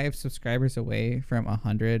 5 subscribers away from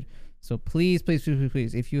 100. So please,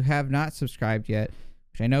 if you have not subscribed yet,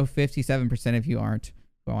 which I know 57% of you aren't,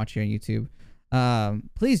 go watch here on YouTube.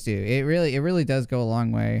 Please do. It really does go a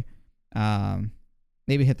long way.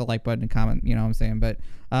 Maybe hit the like button and comment, you know what I'm saying? But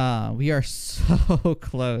we are so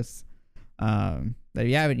close. That if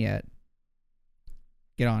you haven't yet,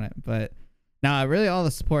 get on it. But now, really, all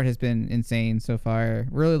the support has been insane so far.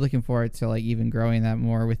 Really looking forward to like even growing that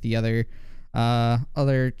more with the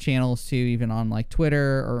other channels too, even on like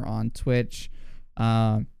Twitter or on Twitch.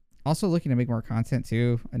 Also looking to make more content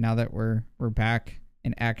too. And now that we're back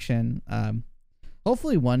in action,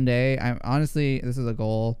 hopefully one day. This is a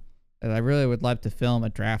goal that I really would love to film a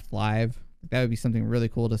draft live. That would be something really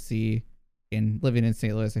cool to see. And living in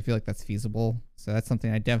St. Louis, I feel like that's feasible. So that's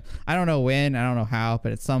something I don't know when, I don't know how,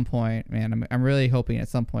 but at some point, man, I'm really hoping at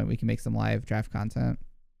some point we can make some live draft content.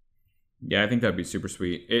 Yeah, I think that'd be super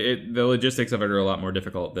sweet. The logistics of it are a lot more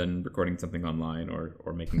difficult than recording something online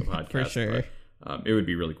or making a podcast. For sure. But, it would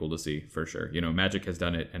be really cool to see, for sure. Magic has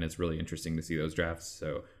done it, and it's really interesting to see those drafts.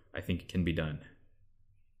 So I think it can be done.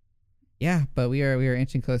 Yeah, but we are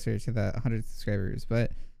inching closer to the 100 subscribers.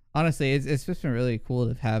 But honestly, it's just been really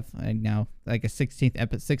cool to have now like a 16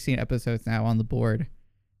 episodes now on the board.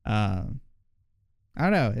 I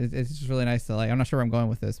don't know. It's just really nice to like. I'm not sure where I'm going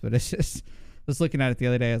with this, but it's just looking at it the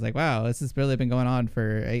other day. I was like, wow, this has really been going on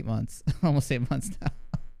for 8 months, almost 8 months now.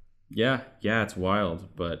 Yeah, it's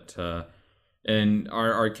wild, but and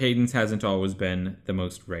our cadence hasn't always been the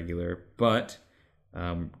most regular, but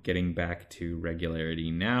getting back to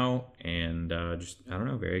regularity now, and just I don't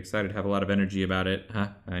know, very excited to have a lot of energy about it.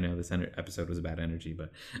 I know this episode was about energy, but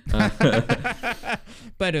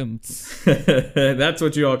that's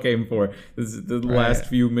what you all came for. This is the last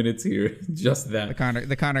few minutes here, just that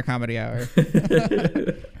the Connor comedy hour.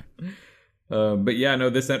 But yeah, no,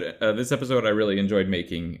 this episode I really enjoyed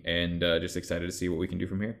making, and just excited to see what we can do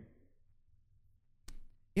from here.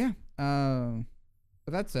 Yeah.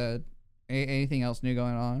 But that said, anything else new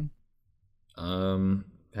going on?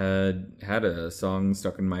 Had a song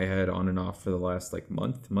stuck in my head on and off for the last like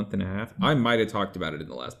month and a half. I might have talked about it in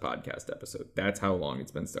the last podcast episode. That's how long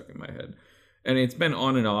it's been stuck in my head, and it's been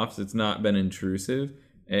on and off. So it's not been intrusive,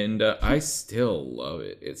 and I still love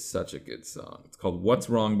it. It's such a good song. It's called "What's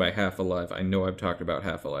Wrong" by Half Alive. I know I've talked about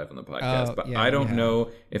Half Alive on the podcast, but I don't know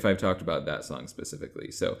if I've talked about that song specifically.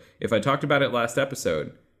 So if I talked about it last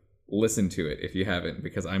episode, listen to it if you haven't,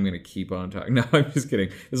 because I'm going to keep on talking. No, I'm just kidding.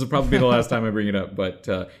 This will probably be the last time I bring it up, but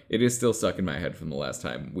it is still stuck in my head from the last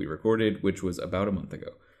time we recorded, which was about a month ago.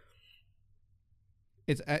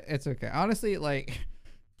 It's okay. Honestly, like,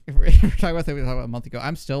 if we're talking about that, we talked about a month ago,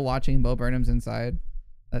 I'm still watching Bo Burnham's Inside.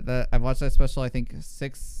 I've watched that special, I think,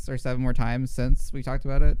 6 or 7 more times since we talked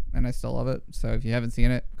about it, and I still love it. So if you haven't seen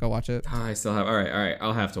it, go watch it. I still have. All right.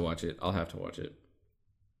 I'll have to watch it.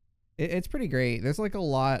 It's pretty great. There's like a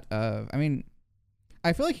lot of,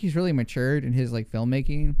 I feel like he's really matured in his like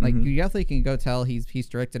filmmaking. Like you definitely can go tell he's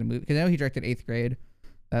directed a movie, because I know he directed 8th Grade,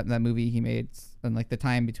 that movie he made, and like the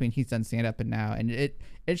time between he's done stand up and now, and it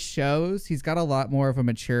shows he's got a lot more of a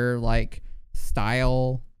mature like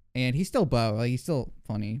style, and he's still Bo, like he's still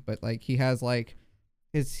funny, but like he has like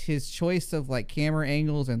his choice of like camera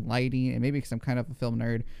angles and lighting, and maybe because I'm kind of a film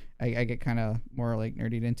nerd, I get kind of more like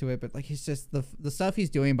nerdied into it, but like he's just the stuff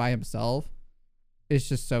he's doing by himself is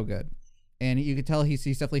just so good, and you can tell he's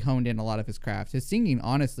definitely honed in a lot of his craft. His singing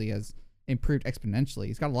honestly has improved exponentially.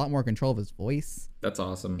 He's got a lot more control of his voice. That's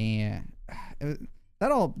awesome. And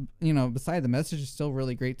that all, beside the message, is still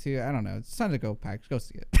really great too. I don't know. It's time to go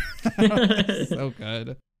see it. It's so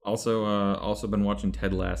good. Also been watching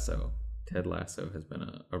Ted Lasso. Ted Lasso has been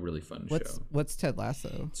a really fun show. What's Ted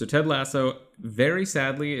Lasso? So Ted Lasso, very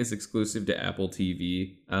sadly, is exclusive to Apple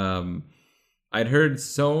TV. I'd heard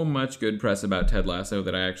so much good press about Ted Lasso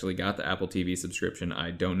that I actually got the Apple TV subscription.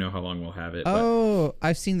 I don't know how long we'll have it. Oh,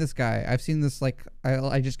 I've seen this guy. I've seen this, like,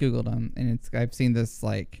 I just Googled him, and I've seen this,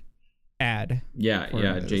 like, ad.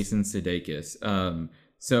 Yeah, Jason Sudeikis.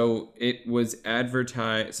 So it was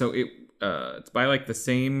advertised. So it's by, like, the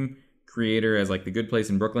same creator as like The Good Place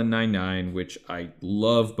and Brooklyn Nine-Nine, which I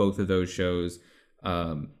love both of those shows.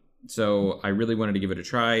 So I really wanted to give it a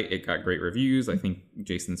try. It got great reviews. I think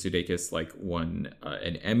Jason Sudeikis like won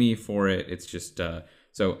an Emmy for it. It's just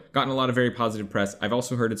so gotten a lot of very positive press. I've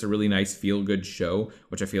also heard it's a really nice feel-good show,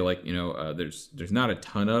 which I feel like, you know, there's not a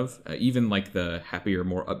ton of. Even like the happier,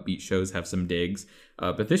 more upbeat shows have some digs,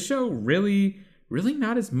 but this show really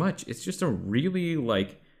not as much. It's just a really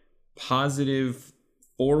like positive,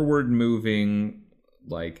 forward-moving,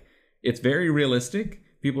 like it's very realistic.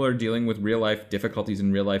 People are dealing with real life difficulties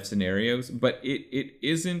in real life scenarios, but it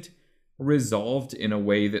isn't resolved in a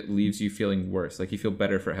way that leaves you feeling worse. Like you feel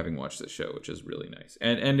better for having watched the show, which is really nice.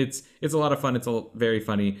 And it's a lot of fun. It's all very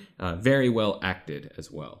funny, very well acted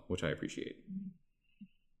as well, which I appreciate.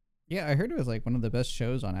 Yeah, I heard it was like one of the best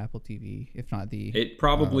shows on Apple TV, if not the. It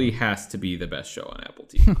probably has to be the best show on Apple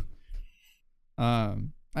TV. I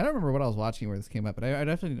don't remember what I was watching where this came up, but I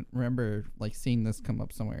definitely remember like seeing this come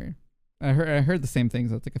up somewhere. I heard the same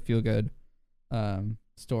things. It's like a feel good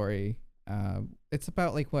story. It's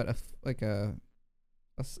about like what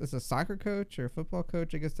it's a soccer coach or a football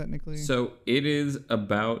coach, I guess technically. So it is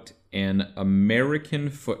about an American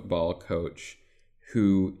football coach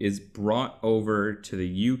who is brought over to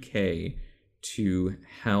the UK to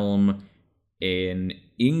helm an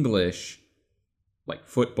English like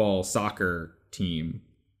football soccer team.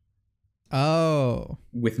 Oh,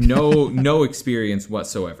 with no experience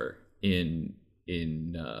whatsoever in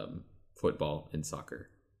football and soccer,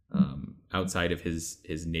 outside of his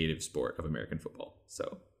native sport of American football.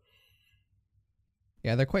 So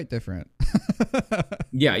yeah, they're quite different.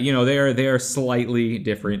 Yeah, you know, they are slightly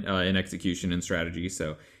different in execution and strategy.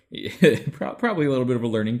 So probably a little bit of a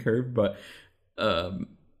learning curve, but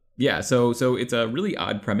yeah. So it's a really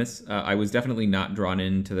odd premise. I was definitely not drawn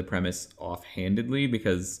into the premise offhandedly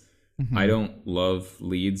because I don't love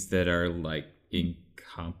leads that are like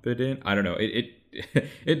incompetent. I don't know.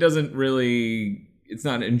 It doesn't really. It's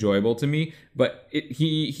not enjoyable to me, but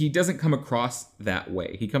he doesn't come across that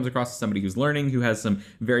way. He comes across as somebody who's learning, who has some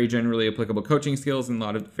very generally applicable coaching skills and a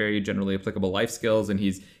lot of very generally applicable life skills, and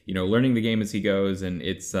he's, you know, learning the game as he goes. And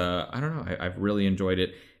it's I don't know. I've really enjoyed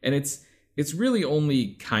it, and it's really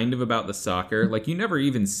only kind of about the soccer. Like you never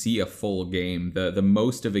even see a full game. The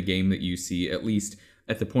most of a game that you see, at least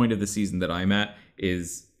at the point of the season that I'm at,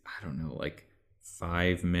 is I don't know, like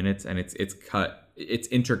 5 minutes, and it's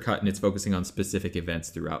intercut, and it's focusing on specific events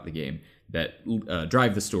throughout the game that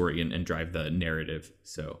drive the story and drive the narrative.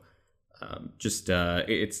 So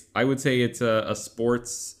I would say it's a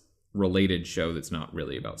sports related show that's not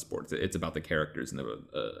really about sports. It's about the characters and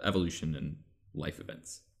the evolution and life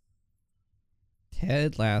events.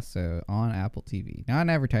 Ted Lasso on Apple TV. Not an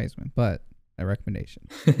advertisement, but a recommendation.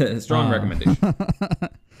 Strong recommendation.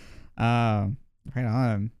 Right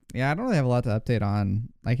on. Yeah, I don't really have a lot to update on.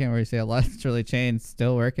 I can't really say a lot. It's really changed.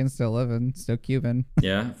 Still working, still living, still cubing.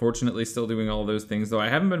 Yeah, fortunately still doing all those things, though I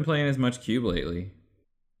haven't been playing as much Cube lately.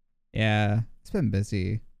 Yeah, it's been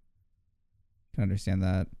busy. Can understand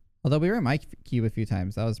that. Although we were at my Cube a few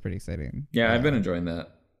times. That was pretty exciting. Yeah, I've been enjoying that.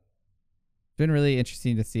 It's been really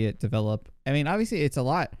interesting to see it develop. I mean, obviously it's a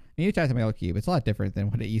lot. When you talk to my old Cube, it's a lot different than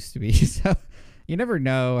what it used to be. So you never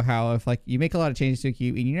know how, if like you make a lot of changes to a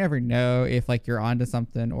cube and you never know if like you're onto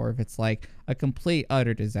something or if it's like a complete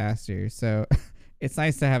utter disaster. So it's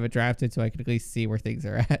nice to have it drafted so I can at least see where things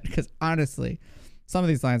are at. Because honestly, some of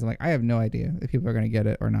these lines I'm like, I have no idea if people are going to get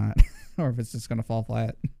it or not, or if it's just going to fall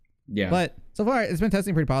flat. Yeah. But so far it's been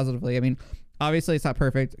testing pretty positively. I mean, obviously it's not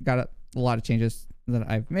perfect. Got a lot of changes that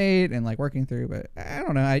I've made and like working through, but I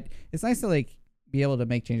don't know. It's nice to like be able to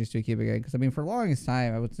make changes to a cube again, because I mean for the longest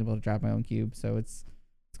time I wasn't able to draft my own cube, so it's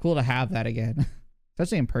cool to have that again.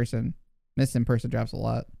 Especially in person. Miss in person drafts a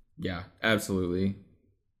lot. Yeah, absolutely.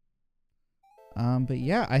 But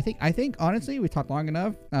yeah, I think honestly we talked long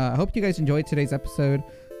enough. I hope you guys enjoyed today's episode.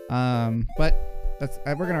 But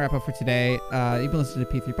we're gonna wrap up for today. You've been listening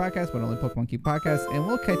to P3 Podcast, but only Pokemon Cube Podcast, and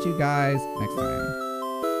we'll catch you guys next time.